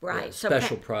 Yes. Right. Yes.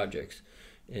 Special projects.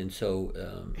 And so,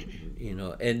 you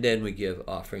know, and then we give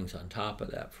offerings on top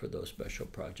of that for those special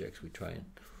projects. We try and,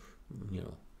 you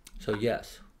know, so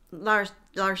yes. Lars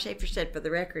Schaefer said, for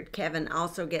the record, Kevin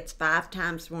also gets 5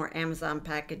 times more Amazon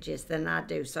packages than I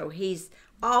do. So he's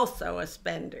also a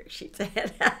spender, she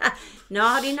said.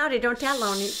 Naughty, don't tell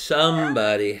on him.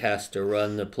 Somebody has to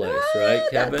run the place, right,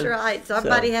 Kevin? That's right.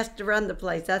 Somebody has to run the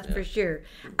place, that's for sure.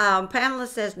 Pamela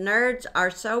says, nerds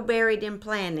are so buried in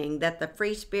planning that the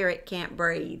free spirit can't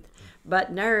breathe.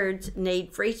 But nerds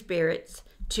need free spirits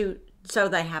so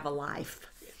they have a life.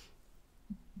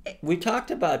 We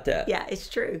talked about that. Yeah, it's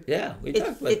true. Yeah, we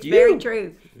talked about it's very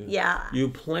true. Yeah. You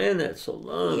plan that so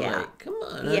long. Yeah. Like, come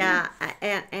on. Yeah,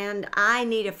 and I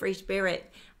need a free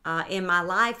spirit in my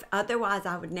life. Otherwise,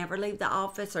 I would never leave the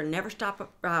office or never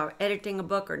stop editing a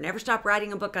book or never stop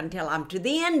writing a book until I'm to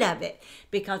the end of it,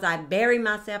 because I bury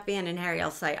myself in, and Harry will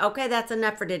say, okay, that's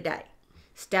enough for today.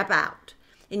 Step out.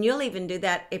 And you'll even do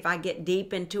that if I get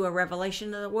deep into a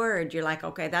revelation of the word. You're like,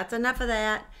 okay, that's enough of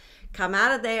that. Come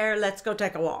out of there. Let's go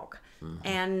take a walk.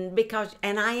 And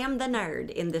I am the nerd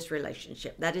in this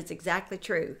relationship. That is exactly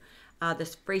true. The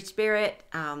free spirit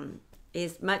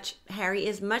Harry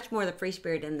is much more the free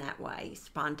spirit in that way.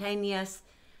 Spontaneous,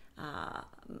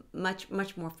 much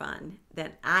more fun.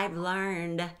 That I've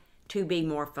learned to be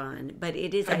more fun, but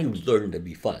it is. You learned to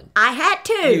be fun. I had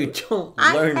to. You don't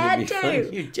learn to be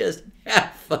fun. You just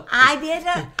have fun. I did.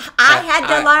 I had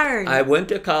to learn. I went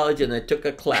to college and I took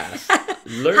a class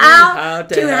learning how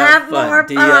to have fun. More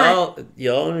fun. Do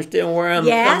y'all understand where I'm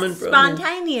coming from? Yes,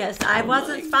 spontaneous. I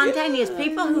wasn't spontaneous. God.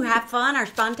 People who have fun are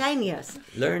spontaneous.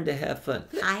 Learn to have fun.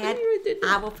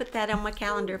 I will put that on my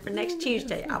calendar for next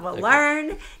Tuesday. I will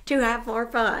learn to have more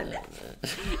fun.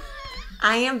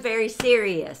 I am very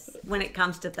serious when it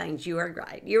comes to things. You are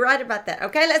right. You're right about that.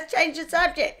 Okay, let's change the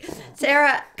subject.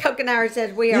 Sarah Kokenauer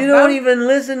says we are. You don't even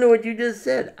listen to what you just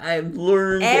said. I've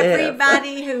learned.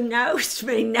 Everybody who knows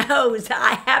me knows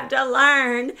I have to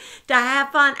learn to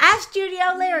have fun. Ask Judy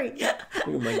O'Leary. Look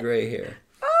at my gray hair.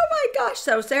 Oh my gosh.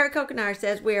 So Sarah Kokenauer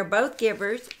says we are both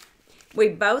givers. We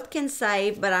both can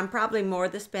save, but I'm probably more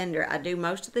the spender. I do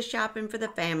most of the shopping for the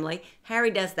family.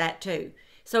 Harry does that too.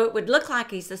 So it would look like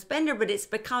he's the spender, but it's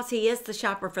because he is the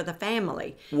shopper for the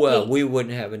family. Well, we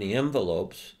wouldn't have any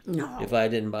envelopes if I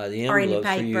didn't buy the envelopes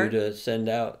for you to send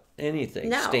out. anything.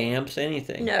 No. Stamps,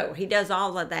 anything. No, he does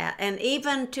all of that. And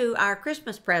even to our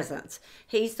Christmas presents,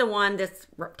 he's the one that's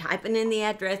typing in the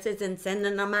addresses and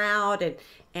sending them out.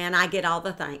 And I get all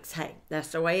the thanks. Hey, that's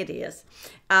the way it is.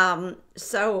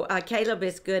 So Caleb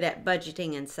is good at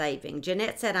budgeting and saving.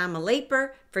 Jeanette said, I'm a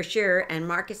leaper for sure. And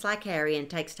Marcus like Harry and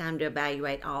takes time to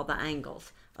evaluate all the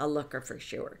angles. A looker for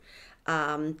sure.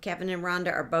 Kevin and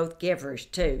Rhonda are both givers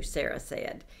too, Sarah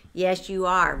said. Yes, you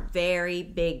are very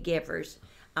big givers.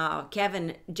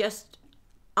 Kevin, just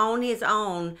on his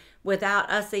own, without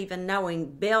us even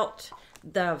knowing, built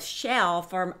the shell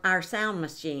for our sound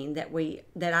machine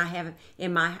that I have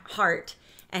in my heart,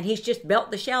 and he's just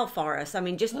built the shell for us. I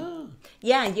mean,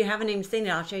 yeah, you haven't even seen it.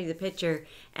 I'll show you the picture.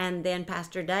 And then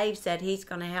Pastor Dave said he's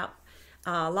going to help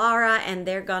Laura, and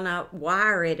they're going to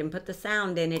wire it and put the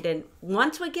sound in it. And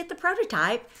once we get the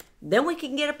prototype, then we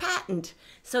can get a patent.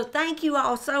 So thank you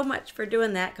all so much for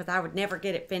doing that, because I would never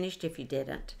get it finished if you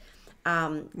didn't.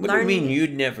 What do you mean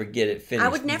you'd never get it finished? I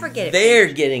would never get it They're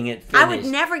finished. getting it finished. I would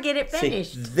never get it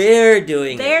finished. See, they're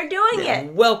doing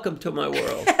it. Welcome to my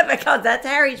world. Because that's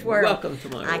Harry's world. Welcome to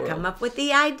my world. I come up with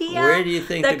the idea, where do you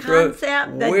think the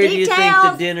concept, the where details, do you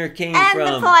think the dinner came and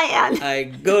from? the plan. I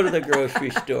go to the grocery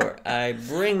store. I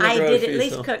bring the groceries. I did at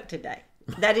least cook today.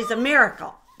 That is a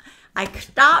miracle. I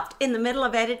stopped in the middle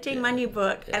of editing my new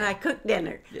book, and I cooked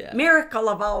dinner. Yeah. Miracle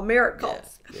of all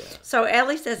miracles. Yeah. So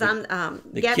Ellie says,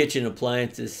 The kitchen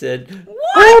appliances said,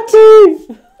 What?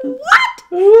 Happy! What?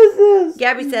 Who is this?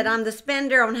 Gabby said, I'm the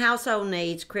spender on household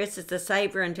needs. Chris is the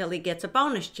saver until he gets a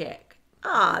bonus check.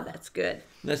 Ah, that's good.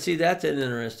 Now, see, that's an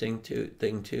interesting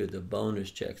thing too. The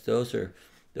bonus checks; those are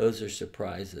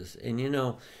surprises, and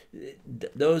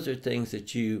those are things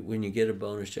that when you get a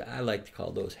bonus check, I like to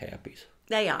call those happies.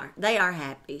 They are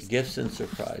happies. Gifts and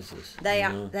surprises. They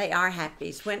are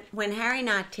happies. When Harry and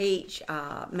I teach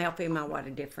male, female, what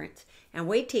a difference, and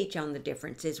we teach on the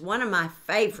differences. One of my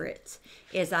favorites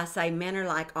is I say men are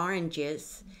like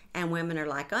oranges and women are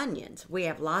like onions. We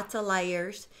have lots of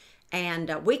layers,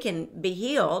 and we can be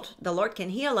healed. The Lord can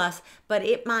heal us, but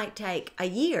it might take a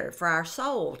year for our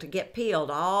soul to get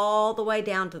peeled all the way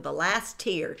down to the last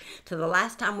tear, to the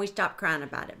last time we stop crying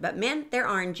about it. But men, they're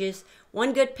oranges.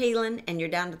 One good peeling, and you're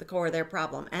down to the core of their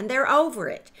problem, and they're over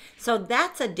it. So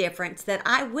that's a difference that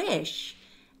I wish,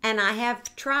 and I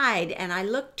have tried, and I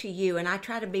look to you, and I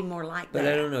try to be more like that. But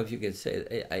I don't know if you could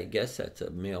say, I guess that's a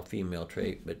male-female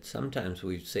trait, but sometimes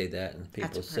we say that, and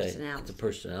people say it's a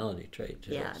personality trait,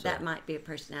 too. Yeah, so that might be a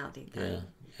personality thing.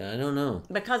 Yeah, I don't know.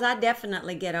 Because I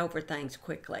definitely get over things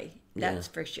quickly. That's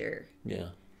for sure. Yeah.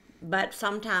 But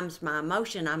sometimes my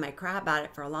emotion, I may cry about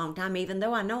it for a long time, even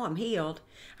though I know I'm healed.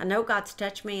 I know God's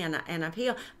touched me and I'm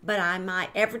healed. But I might,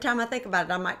 every time I think about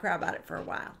it, I might cry about it for a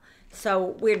while.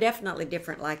 So we're definitely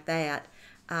different like that.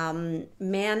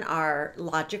 Men are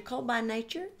logical by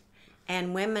nature,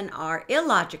 and women are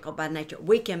illogical by nature.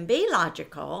 We can be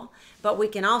logical, but we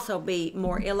can also be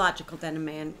more illogical than a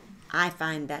man. I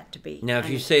find that to be. Now, if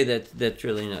you say that's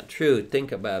really not true,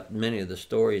 think about many of the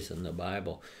stories in the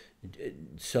Bible.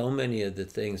 So many of the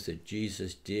things that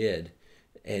Jesus did,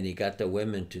 and he got the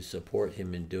women to support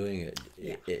him in doing it.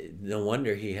 Yeah. No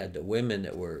wonder he had the women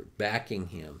that were backing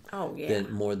him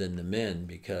more than the men,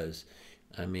 because,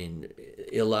 I mean,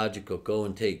 illogical, go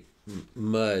and take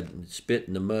mud and spit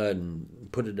in the mud and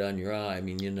put it on your eye. I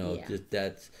mean,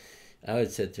 that's, I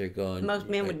would sit there going... Most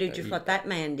men would do just what that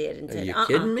man did and said, Are you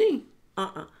kidding me?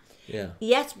 Yeah.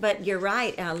 Yes, but you're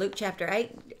right. Luke chapter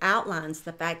 8 outlines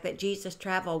the fact that Jesus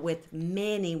traveled with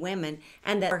many women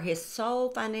and that for his sole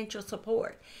financial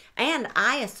support. And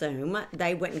I assume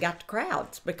they went and got the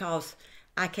crowds, because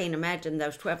I can't imagine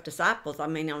those 12 disciples. I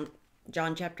mean, on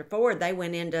John chapter 4, they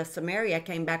went into Samaria,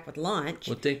 came back with lunch.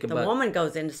 Well, the woman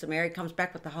goes into Samaria, comes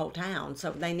back with the whole town.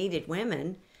 So they needed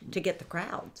women to get the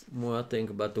crowds. Well, think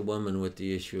about the woman with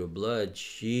the issue of blood.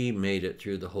 She made it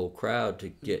through the whole crowd to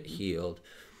get healed.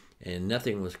 And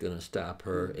nothing was going to stop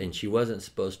her, and she wasn't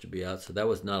supposed to be out, so that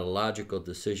was not a logical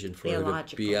decision for her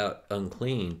to be out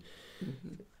unclean.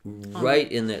 Mm-hmm.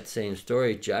 Right in that same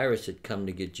story, Jairus had come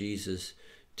to get Jesus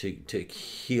to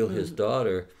heal his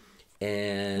daughter,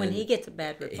 and when he gets a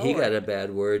bad report, he got a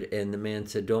bad word, and the man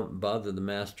said, "Don't bother the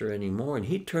master anymore," and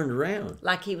he turned around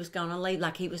like he was going to leave,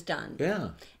 like he was done. Yeah.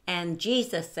 And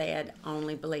Jesus said,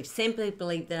 only believe, simply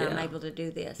believe that I'm able to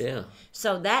do this. Yeah.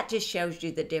 So that just shows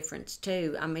you the difference,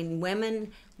 too. I mean,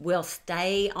 women will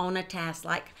stay on a task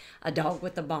like a dog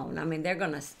with a bone. I mean, they're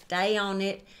going to stay on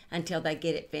it until they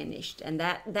get it finished. And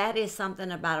that is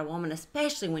something about a woman,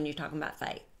 especially when you're talking about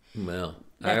faith. Well,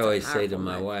 I That's a always say to powerful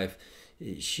my move. wife,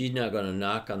 she's not going to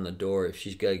knock on the door. If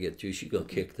she's got to get through, she's going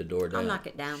to kick the door down. I'll knock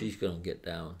it down. She's going to get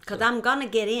down. Because I'm going to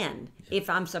get in if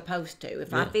I'm supposed to,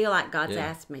 if I feel like God's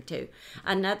asked me to.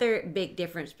 Another big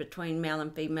difference between male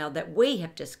and female that we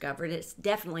have discovered, it's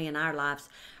definitely in our lives,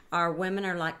 are women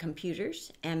are like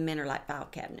computers and men are like file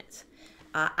cabinets.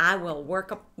 I will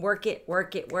work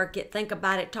it, think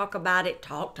about it, talk about it,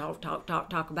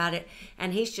 talk about it.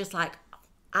 And he's just like,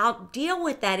 I'll deal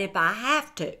with that if I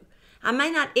have to.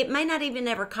 It may not even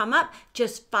ever come up.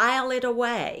 Just file it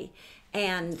away.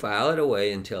 And file it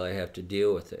away until I have to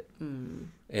deal with it.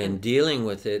 And dealing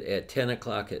with it at 10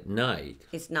 o'clock at night.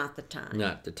 It's not the time.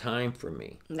 Not the time for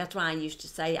me. That's why I used to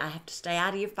say I have to stay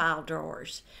out of your file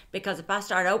drawers. Because if I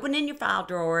start opening your file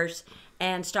drawers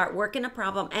and start working a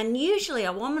problem, and usually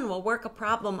a woman will work a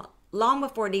problem long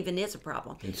before it even is a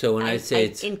problem. And so when I say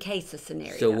it's in case of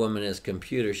scenario. So a woman has a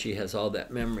computer, she has all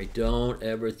that memory. Don't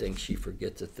ever think she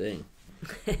forgets a thing.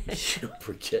 She don't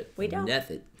forget We don't.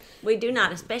 nothing. We do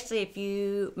not, especially if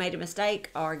you made a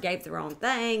mistake or gave the wrong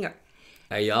thing. Or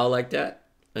Are y'all like that?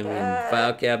 I mean,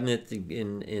 file cabinets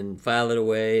and file it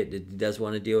away. It does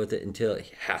want to deal with it until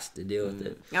it has to deal with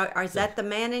it. or is that the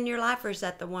man in your life or is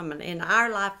that the woman? In our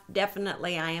life,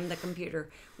 definitely I am the computer,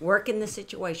 working the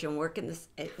situation, working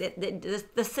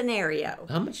the scenario.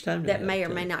 How much time do that we may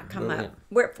have or may to- not come Well, up.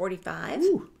 We're at 45.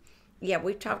 Yeah,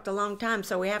 we've talked a long time,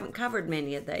 so we haven't covered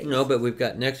many of these. No, but we've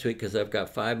got next week because I've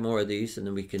got 5 more of these, and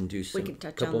then we can do some can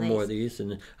touch couple on more of these. these.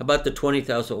 And about the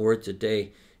 20,000 words a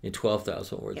day and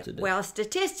 12,000 words a day. Well,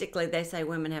 statistically, they say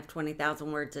women have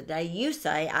 20,000 words a day. You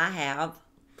say I have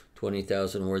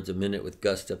 20,000 words a minute with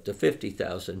gusts up to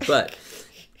 50,000, but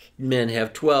men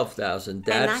have 12,000.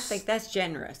 That's, and I think that's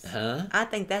generous. Huh? I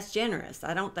think that's generous.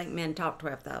 I don't think men talk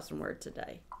 12,000 words a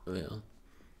day. Well,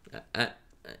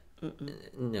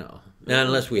 no, not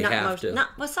unless we have to.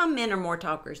 Well, some men are more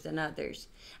talkers than others.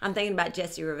 I'm thinking about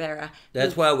Jesse Rivera.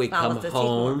 That's who why we follows come us. He's more of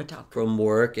a home talker. from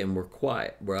work and we're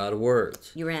quiet. We're out of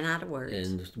words, You ran out of words.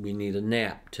 and we need a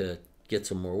nap to get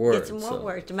some more words. Get some more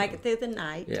words to make it through the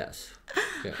night. Yes.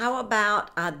 Yeah. How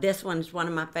about this one's one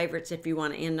of my favorites. If you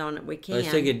want to end on it, we can. I was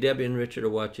thinking Debbie and Richard are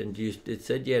watching. It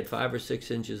said you had 5 or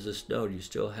 6 inches of snow. Do you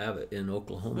still have it in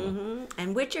Oklahoma? Mm-hmm.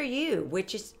 And which are you?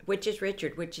 Which is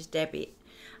Richard? Which is Debbie?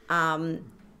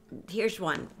 Here's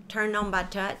one. Turned on by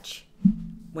touch,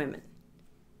 women.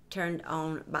 Turned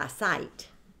on by sight,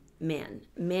 men.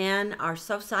 Men are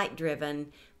so sight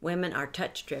driven. Women are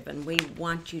touch driven. We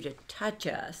want you to touch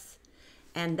us,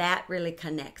 and that really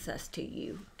connects us to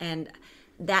you. And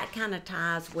that kind of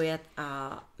ties with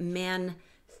men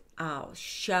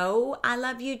show I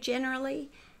love you generally,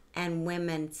 and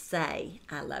women say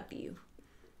I love you.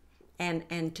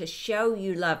 And to show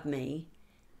you love me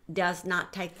does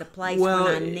not take the place Well,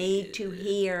 when I need to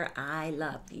hear I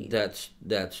love you.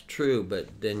 That's true,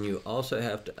 but then you also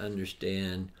have to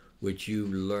understand, which you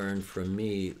learned from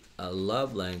me, a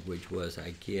love language was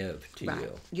I give to Right.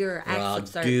 you. Your Or acts I'll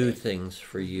of do service. things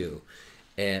for you.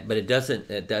 But it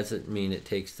doesn't mean it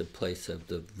takes the place of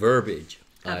the verbiage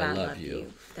Of I love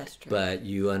you. That's true. But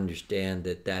you understand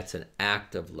that that's an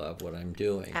act of love, what I'm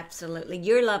doing. Absolutely.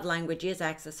 Your love language is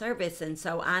acts of service, and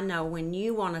so I know when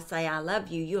you want to say I love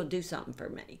you, you'll do something for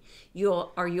me.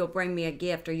 You'll bring me a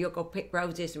gift, or you'll go pick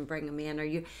roses and bring them in,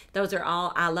 or those are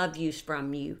all I love yous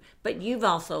from you. But you've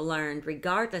also learned,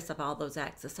 regardless of all those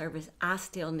acts of service, I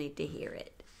still need to hear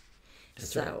it.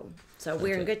 That's right. So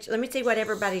we're in good. Let me see what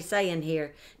everybody's saying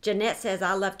here. Jeanette says,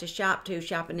 I love to shop too.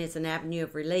 Shopping is an avenue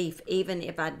of relief, even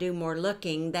if I do more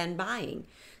looking than buying.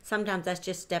 Sometimes that's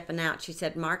just stepping out. She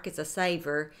said, Mark is a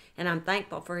saver, and I'm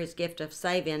thankful for his gift of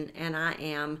saving, and I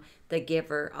am the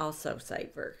giver, also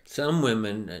saver. Some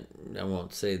women, and I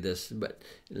won't say this, but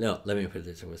no, let me put it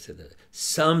this way. I will say that.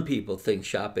 Some people think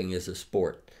shopping is a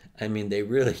sport. I mean, they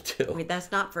really do. I mean,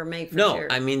 that's not for me, for No, sure.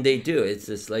 I mean, they do. It's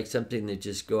just like something that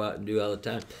just go out and do all the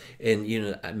time. And,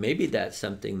 maybe that's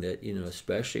something that,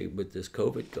 especially with this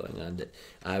COVID going on, that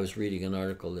I was reading an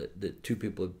article that 2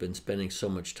 people have been spending so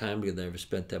much time together, they never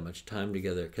spent that much time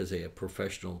together because they have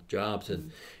professional jobs,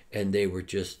 and they were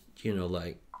just,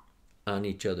 like on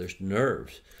each other's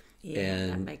nerves. Yeah,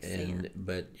 that makes sense.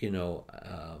 But,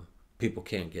 people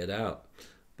can't get out.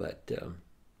 But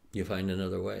you find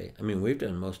another way. I mean, we've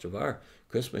done most of our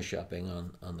Christmas shopping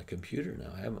on the computer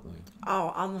now, haven't we?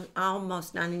 Oh,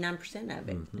 almost 99% of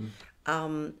it.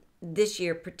 Mm-hmm. This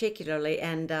year particularly,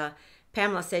 and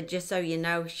Pamela said, just so you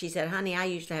know, she said, honey, I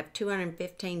usually have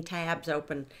 215 tabs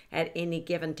open at any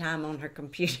given time on her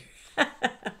computer.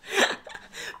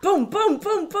 boom, boom,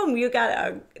 boom, boom.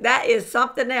 That is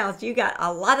something else. You got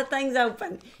a lot of things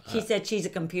open. She said she's a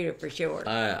computer for sure.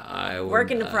 I would,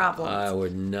 Working the problems. I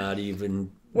would not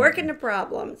even. Working the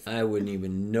problems. I wouldn't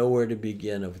even know where to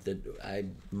begin with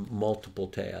multiple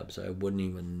tabs. I wouldn't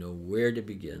even know where to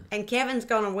begin. And Kevin's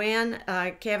going to win.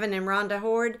 Kevin and Rhonda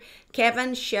Horde.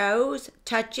 Kevin shows,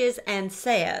 touches, and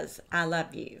says, "I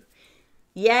love you."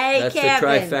 Yay, That's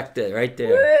Kevin! That's the trifecta right there.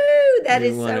 Woo! That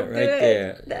You is won so it right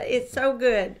good. there. It's so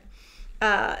good.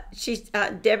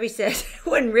 Debbie says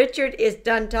when Richard is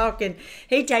done talking,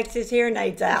 he takes his hearing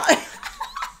aids out.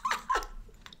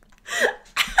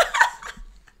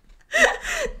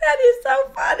 That is so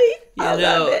funny. I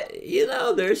love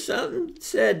it. There's something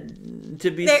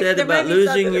to be said about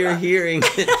losing your hearing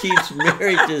that keeps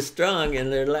marriages strong in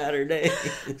their latter days.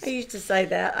 I used to say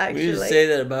that, actually. We used to say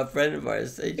that about a friend of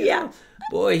ours. Yeah.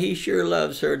 Boy, he sure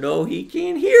loves her. No, he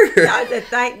can't hear her. I said,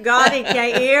 thank God he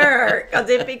can't hear her, because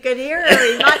if he could hear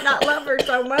her, he might not love her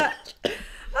so much.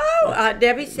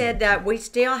 Debbie said that we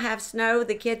still have snow.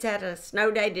 The kids had a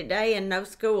snow day today and no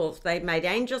schools. They made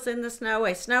angels in the snow,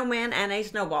 a snowman, and a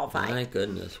snowball fight. My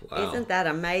goodness, wow. Isn't that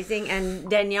amazing? And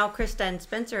Danielle, Krista, and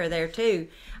Spencer are there too.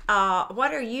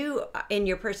 What are you in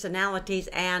your personalities?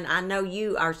 And I know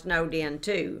you are snowed in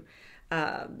too,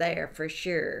 there for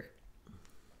sure.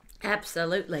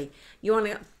 Absolutely. You want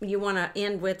to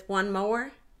end with one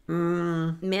more?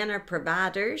 Men are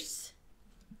providers.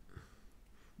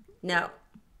 No.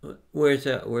 Where's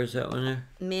that one there?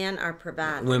 Men are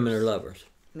providers. Women are lovers.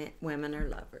 Women are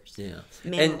lovers. Yeah.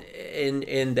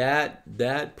 And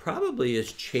that probably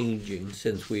is changing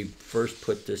since we first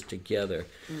put this together.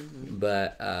 Mm-hmm.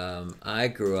 But I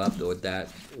grew up with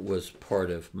that was part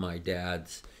of my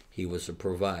dad's. He was a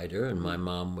provider, and my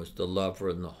mom was the lover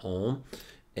in the home.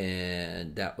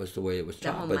 And that was the way it was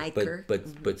taught.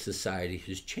 But society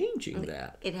is changing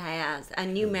that. It has.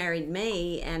 And you married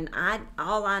me, and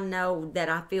all I know that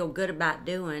I feel good about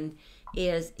doing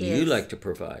is you like to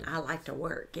provide. I like to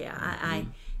work. Yeah, mm-hmm.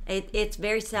 It's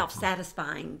very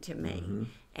self-satisfying to me. Mm-hmm.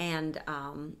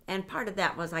 And part of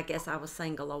that was, I guess, I was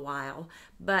single a while,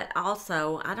 but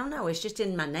also I don't know. It's just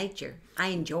in my nature. I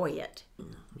enjoy it.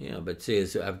 Yeah, but see,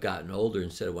 as I've gotten older,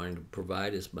 instead of wanting to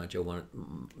provide as much, I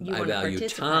value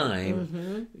time.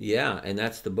 Mm-hmm. Yeah, and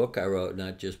that's the book I wrote,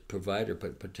 not just provider,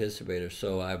 but participator.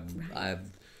 So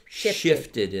I've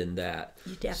shifted in that.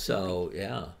 You definitely. So,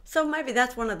 yeah. So maybe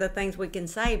that's one of the things we can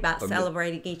say about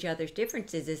celebrating each other's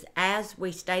differences is as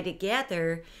we stay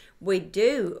together, we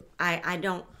do. I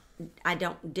don't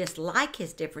dislike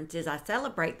his differences. I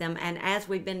celebrate them. And as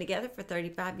we've been together for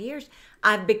 35 years,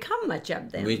 I've become much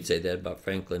of them. We'd say that about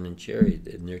Franklin and Cherry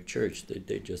in their church.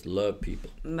 They just love people.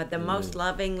 But the most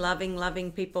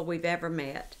loving people we've ever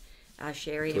met.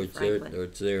 Sherry and Franklin.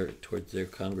 Towards their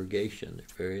congregation.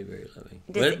 They're very, very loving.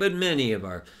 But many of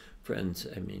our friends,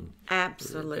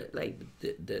 absolutely,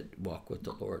 that walk with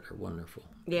the Lord are wonderful.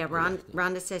 Yeah,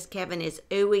 Rhonda says Kevin is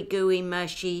ooey gooey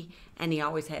mushy, and he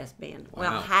always has been. Wow.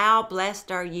 Well, how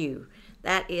blessed are you?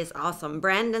 That is awesome.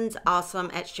 Brandon's awesome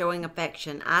at showing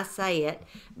affection. I say it,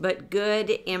 but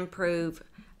good improve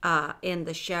in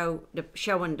the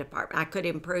showing department. I could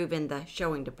improve in the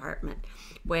showing department.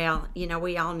 Well,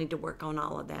 we all need to work on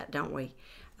all of that, don't we?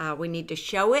 We need to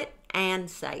show it and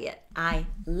say it. I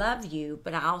love you,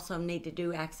 but I also need to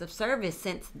do acts of service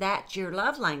since that's your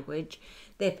love language.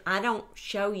 If I don't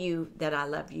show you that I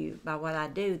love you by what I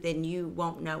do, then you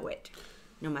won't know it,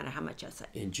 no matter how much I say.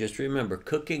 And just remember,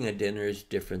 cooking a dinner is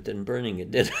different than burning a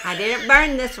dinner. I didn't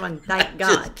burn this one, thank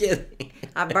God. Just kidding.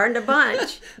 I burned a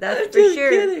bunch, that's for just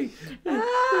sure. Kidding.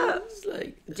 It's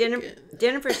like,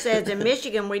 Jennifer says, in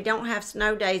Michigan, we don't have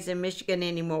snow days in Michigan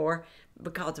anymore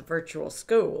because of virtual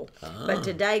school. But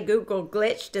today, Google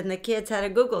glitched and the kids had a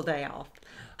Google day off.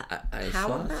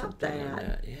 How about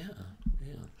that? Yeah.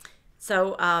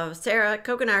 So Sarah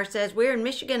Kokenar says, we're in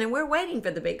Michigan and we're waiting for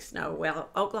the big snow. Well,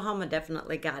 Oklahoma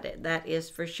definitely got it. That is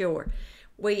for sure.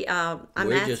 We're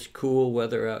just cool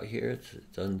weather out here.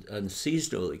 It's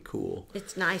unseasonably cool.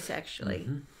 It's nice, actually.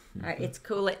 Mm-hmm. It's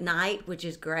cool at night, which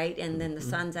is great, and then the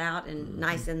sun's out and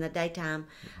nice in the daytime.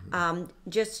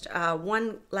 Just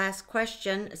one last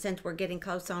question, since we're getting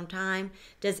close on time.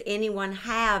 Does anyone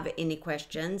have any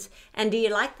questions? And do you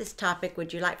like this topic?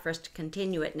 Would you like for us to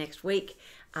continue it next week?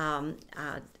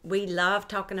 We love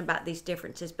talking about these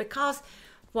differences because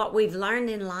what we've learned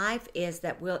in life is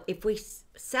that if we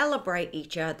celebrate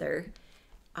each other,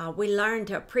 we learn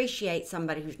to appreciate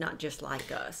somebody who's not just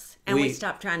like us, and we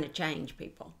stop trying to change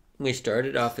people. We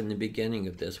started off in the beginning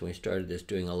of this, when we started this,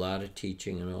 doing a lot of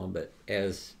teaching and all, but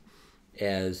as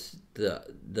the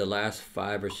last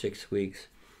 5 or 6 weeks,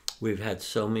 We've had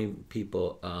so many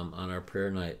people on our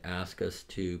prayer night ask us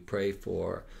to pray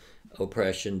for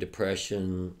oppression,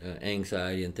 depression,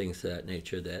 anxiety, and things of that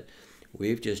nature, that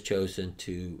we've just chosen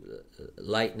to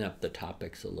lighten up the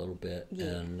topics a little bit. Yeah.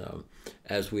 And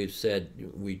as we've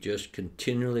said, we just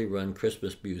continually run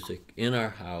Christmas music in our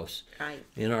house, right,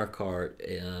 in our cart,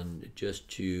 and just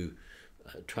to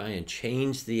try and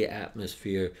change the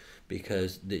atmosphere,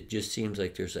 because it just seems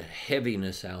like there's a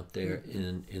heaviness out there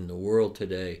in the world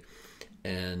today.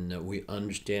 And we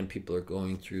understand people are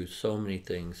going through so many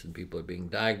things, and people are being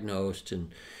diagnosed,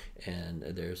 and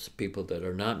there's people that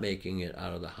are not making it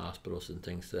out of the hospitals and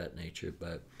things of that nature.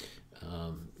 But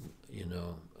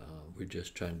we're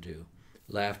just trying to.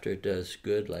 Laughter does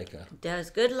good like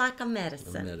a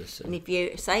medicine. And if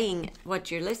you're saying what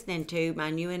you're listening to, my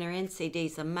new Enter In CD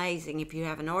is amazing. If you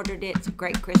haven't ordered it, it's a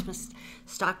great Christmas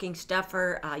stocking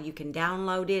stuffer. You can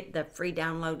download it. The free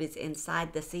download is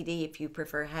inside the CD if you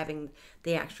prefer having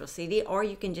the actual CD, or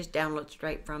you can just download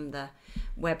straight from the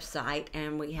website.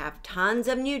 And we have tons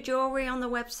of new jewelry on the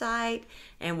website,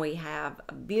 and we have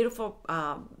beautiful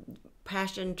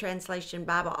Passion Translation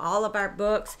Bible, all of our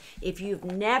books. If you've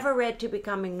never read To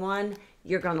Becoming One,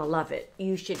 you're going to love it.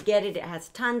 You should get it. It has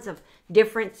tons of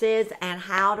differences and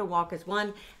how to walk as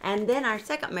one. And then our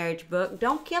second marriage book,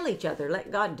 Don't Kill Each Other,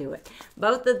 Let God Do It.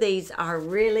 Both of these are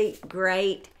really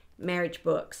great marriage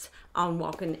books on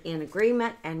walking in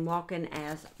agreement and walking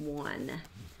as one.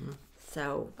 Mm-hmm.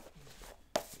 So,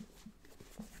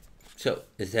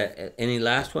 is that any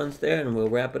last ones there, and we'll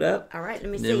wrap it up? All right, let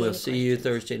me see. Then we'll see you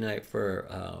Thursday night for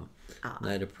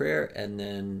night of prayer, and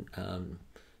then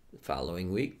the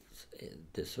following week,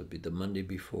 this will be the Monday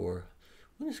before.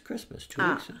 When is Christmas? 2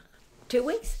 weeks? 2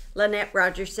 weeks. Lynette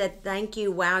Rogers said, "Thank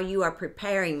you. Wow, you are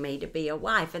preparing me to be a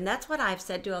wife." And that's what I've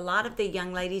said to a lot of the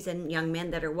young ladies and young men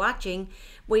that are watching.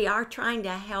 We are trying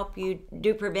to help you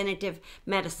do preventative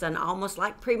medicine, almost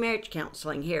like pre-marriage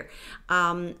counseling here.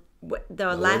 We're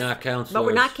not counselors. But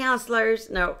we're not counselors.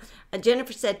 No.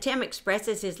 Jennifer said Tim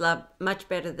expresses his love much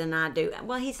better than I do.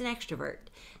 Well, he's an extrovert.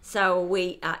 So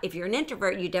if you're an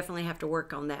introvert, you definitely have to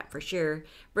work on that for sure.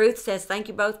 Ruth says, "Thank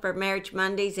you both for Marriage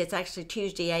Mondays. It's actually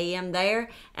Tuesday a.m.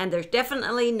 there, and there's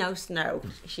definitely no snow,"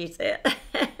 she said.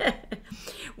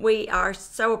 We are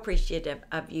so appreciative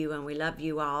of you, and we love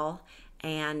you all.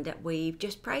 And we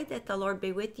just pray that the Lord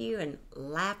be with you and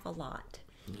laugh a lot.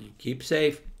 Keep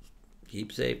safe.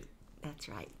 Keep safe. That's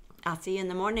right. I'll see you in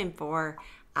the morning for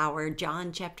our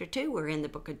John chapter 2. We're in the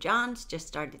book of John. It's just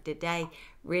started today.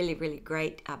 Really, really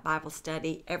great Bible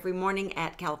study every morning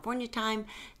at California time,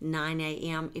 9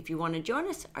 a.m. if you want to join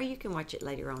us, or you can watch it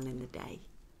later on in the day.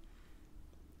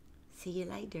 See you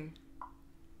later.